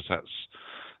time, because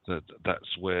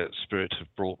that's where spirit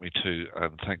have brought me to,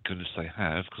 and thank goodness they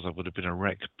have, because I would have been a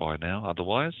wreck by now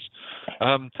otherwise.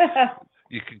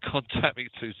 You can contact me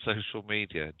through social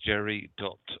media,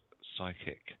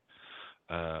 jerry.psychic.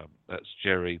 That's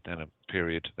Jerry, then a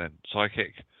period, then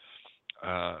psychic.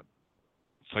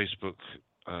 Facebook,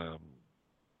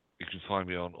 you can find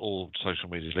me on all social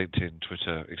media, LinkedIn,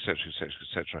 Twitter, etc., etc.,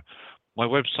 etc. My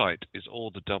website is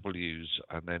all the W's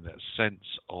and then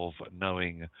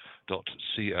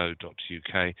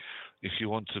senseofknowing.co.uk. If you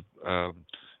want to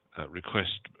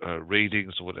request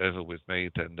readings or whatever with me,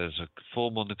 then there's a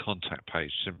form on the contact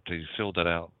page. Simply fill that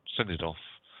out, send it off,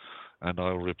 and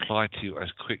I will reply to you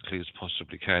as quickly as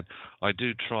possibly can. I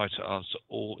do try to answer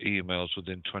all emails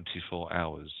within 24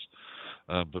 hours.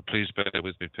 But please bear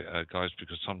with me, guys,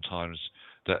 because sometimes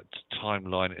that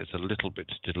timeline is a little bit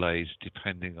delayed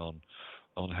depending on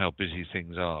how busy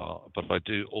things are. But I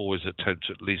do always attempt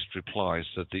to at least reply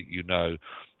so that you know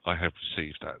I have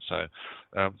received that. So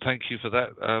thank you for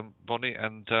that, Bonnie.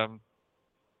 And do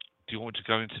you want to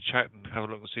go into chat and have a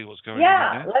look and see what's going on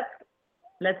there? Yeah,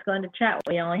 let's go into chat.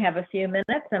 We only have a few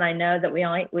minutes, and I know that we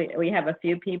have a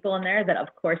few people in there that,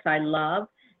 of course, I love.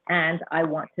 And I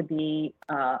want to be,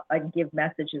 I give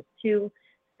messages too.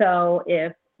 So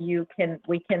if you can,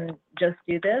 we can just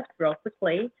do this real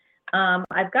quickly.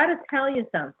 I've got to tell you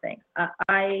something.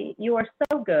 You are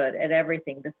so good at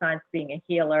everything besides being a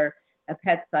healer, a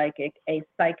pet psychic, a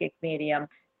psychic medium,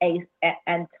 and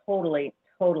totally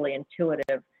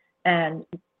intuitive. And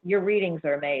your readings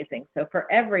are amazing. So for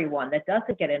everyone that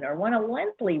doesn't get in or want a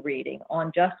lengthy reading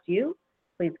on just you,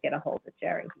 please get a hold of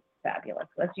Jerry. He's fabulous,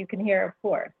 as you can hear, of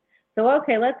course. So,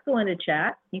 okay, let's go into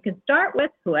chat. You can start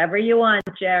with whoever you want,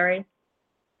 Jerry.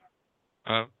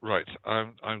 Right.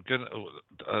 I'm going to.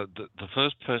 The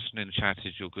first person in chat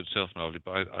is your good self, Nolly,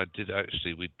 but I did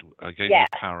actually. I gave you a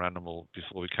power animal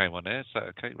before we came on air. Is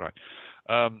that okay? Right.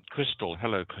 Crystal.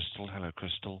 Hello, Crystal. Hello,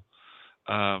 Crystal.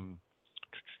 Hi,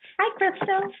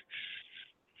 Crystal.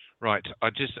 Right.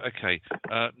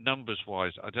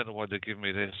 Numbers-wise, I don't know why they're giving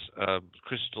me this.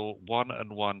 Crystal, 1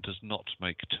 and 1 does not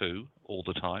make 2 all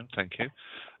the time. Thank you.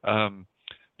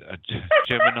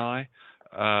 Gemini,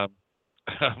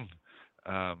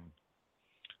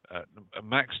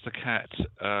 Max the cat,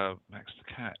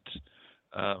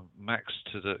 Max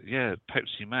to the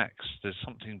Pepsi Max. There's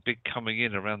something big coming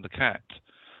in around the cat.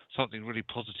 Something really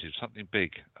positive. Something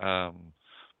big.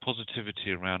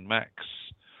 Positivity around Max.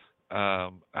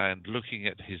 And looking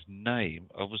at his name,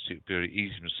 obviously it would be very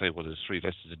easy to say, well, there's 3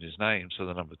 letters in his name, so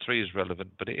the number 3 is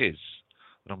relevant, but it is.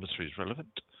 The number 3 is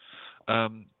relevant.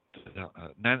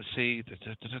 Nancy.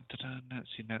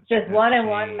 Does 1 and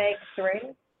 1 make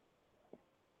 3?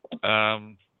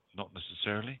 Not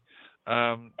necessarily.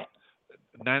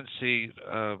 Nancy,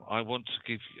 I want to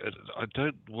give you, I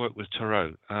don't work with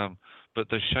tarot, but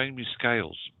they're showing me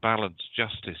scales, balance,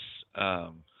 justice,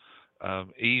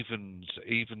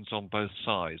 evens on both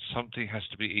sides. Something has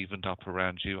to be evened up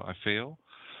around you, I feel.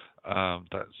 I'm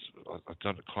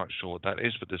not quite sure what that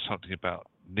is, but there's something about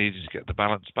needing to get the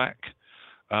balance back.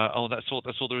 That's all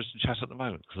there is in chat at the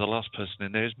moment, because the last person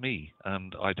in there is me,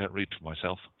 and I don't read for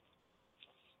myself.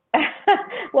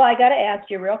 Well, I got to ask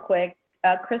you real quick.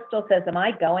 Crystal says, am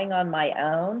I going on my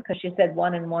own? Because she said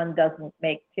 1 and 1 doesn't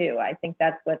make 2. I think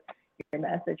that's what your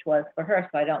message was for her,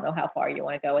 so I don't know how far you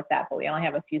want to go with that, but we only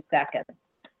have a few seconds.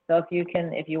 So if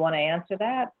you want to answer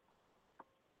that.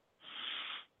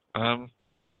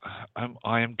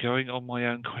 I am going on my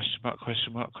own,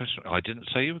 question mark. I didn't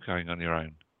say you were going on your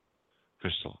own,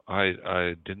 Crystal.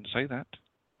 I didn't say that.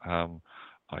 I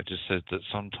just said that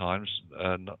sometimes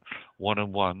 1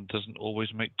 and 1 doesn't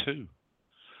always make 2.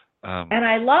 And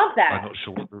I love that. I'm not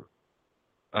sure what the...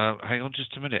 hang on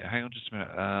just a minute.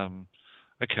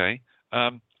 Okay.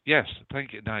 Yes,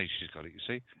 thank you. No, she's got it, you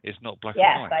see. It's not black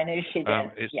and white. Yes, I knew she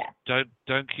did. Yes.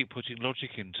 Don't keep putting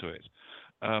logic into it.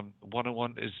 1 and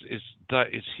 1 is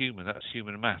human. That's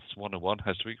human maths. 1 and 1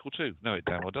 has to equal 2. No, it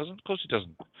damn well doesn't. Of course it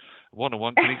doesn't. 1 and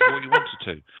 1 can equal what you want it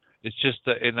to. It's just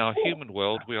that in our human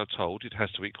world, we are told it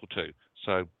has to equal 2.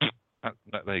 So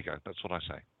there you go. That's what I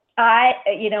say.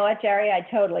 You know what, Jerry? I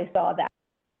totally saw that.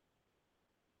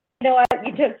 You know what?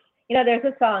 There's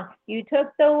a song. You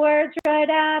took the words right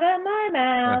out of my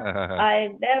mouth. I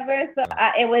never saw.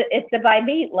 It's by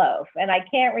Meatloaf, and I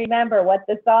can't remember what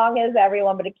the song is,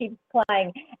 everyone, but it keeps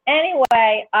playing.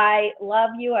 Anyway, I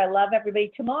love you. I love everybody.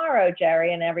 Tomorrow,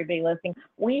 Jerry, and everybody listening,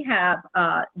 we have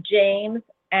James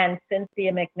and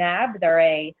Cynthia McNabb. They're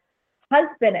a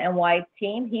husband and wife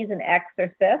team. He's an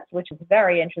exorcist, which is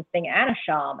very interesting, and a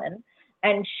shaman,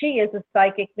 and she is a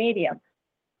psychic medium.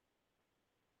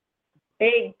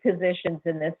 Big positions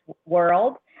in this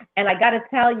world, and I got to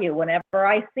tell you, whenever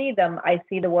I see them, I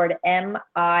see the word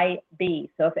MIB.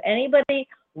 So if anybody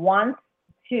wants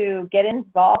to get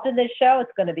involved in this show,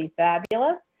 it's going to be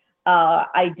fabulous.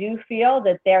 I do feel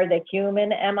that they're the human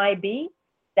MIB.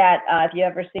 That if you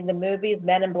ever seen the movies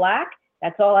Men in Black,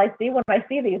 that's all I see when I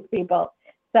see these people.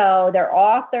 So they're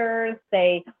authors,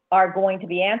 they are going to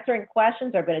be answering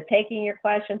questions, are going to taking your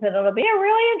questions, and it'll be a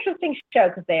really interesting show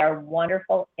because they are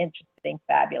wonderful, interesting,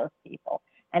 fabulous people,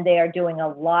 and they are doing a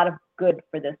lot of good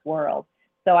for this world.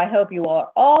 So I hope you are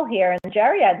all here. And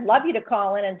Jerry, I'd love you to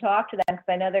call in and talk to them because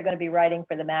I know they're going to be writing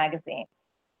for the magazine.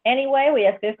 Anyway, we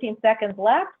have 15 seconds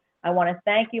left. I want to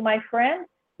thank you, my friend.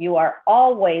 You are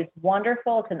always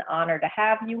wonderful. It's an honor to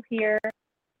have you here.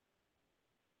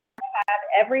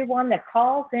 Have everyone that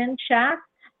calls in, chats,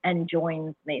 and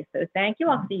joins me. So thank you.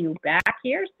 I'll see you back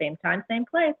here, same time, same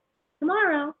place,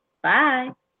 tomorrow. Bye.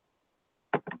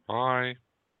 Bye.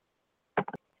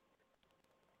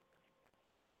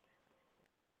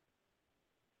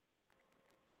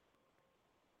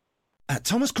 At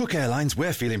Thomas Cook Airlines,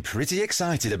 we're feeling pretty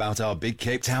excited about our big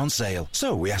Cape Town sale.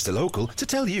 So we asked a local to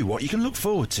tell you what you can look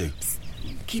forward to. Psst,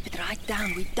 keep it right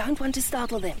down. We don't want to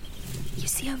startle them. You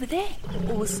see over there?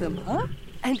 Awesome, huh?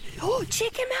 And, oh,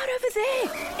 check him out over there.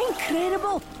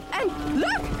 Incredible. And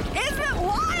look, isn't it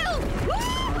wild?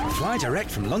 Fly direct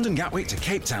from London Gatwick to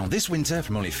Cape Town this winter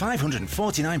from only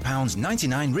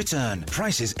 £549.99 return.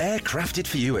 Prices aircrafted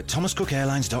for you at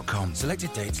thomascookairlines.com.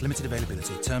 Selected dates, limited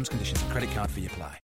availability, terms, conditions and credit card fee apply.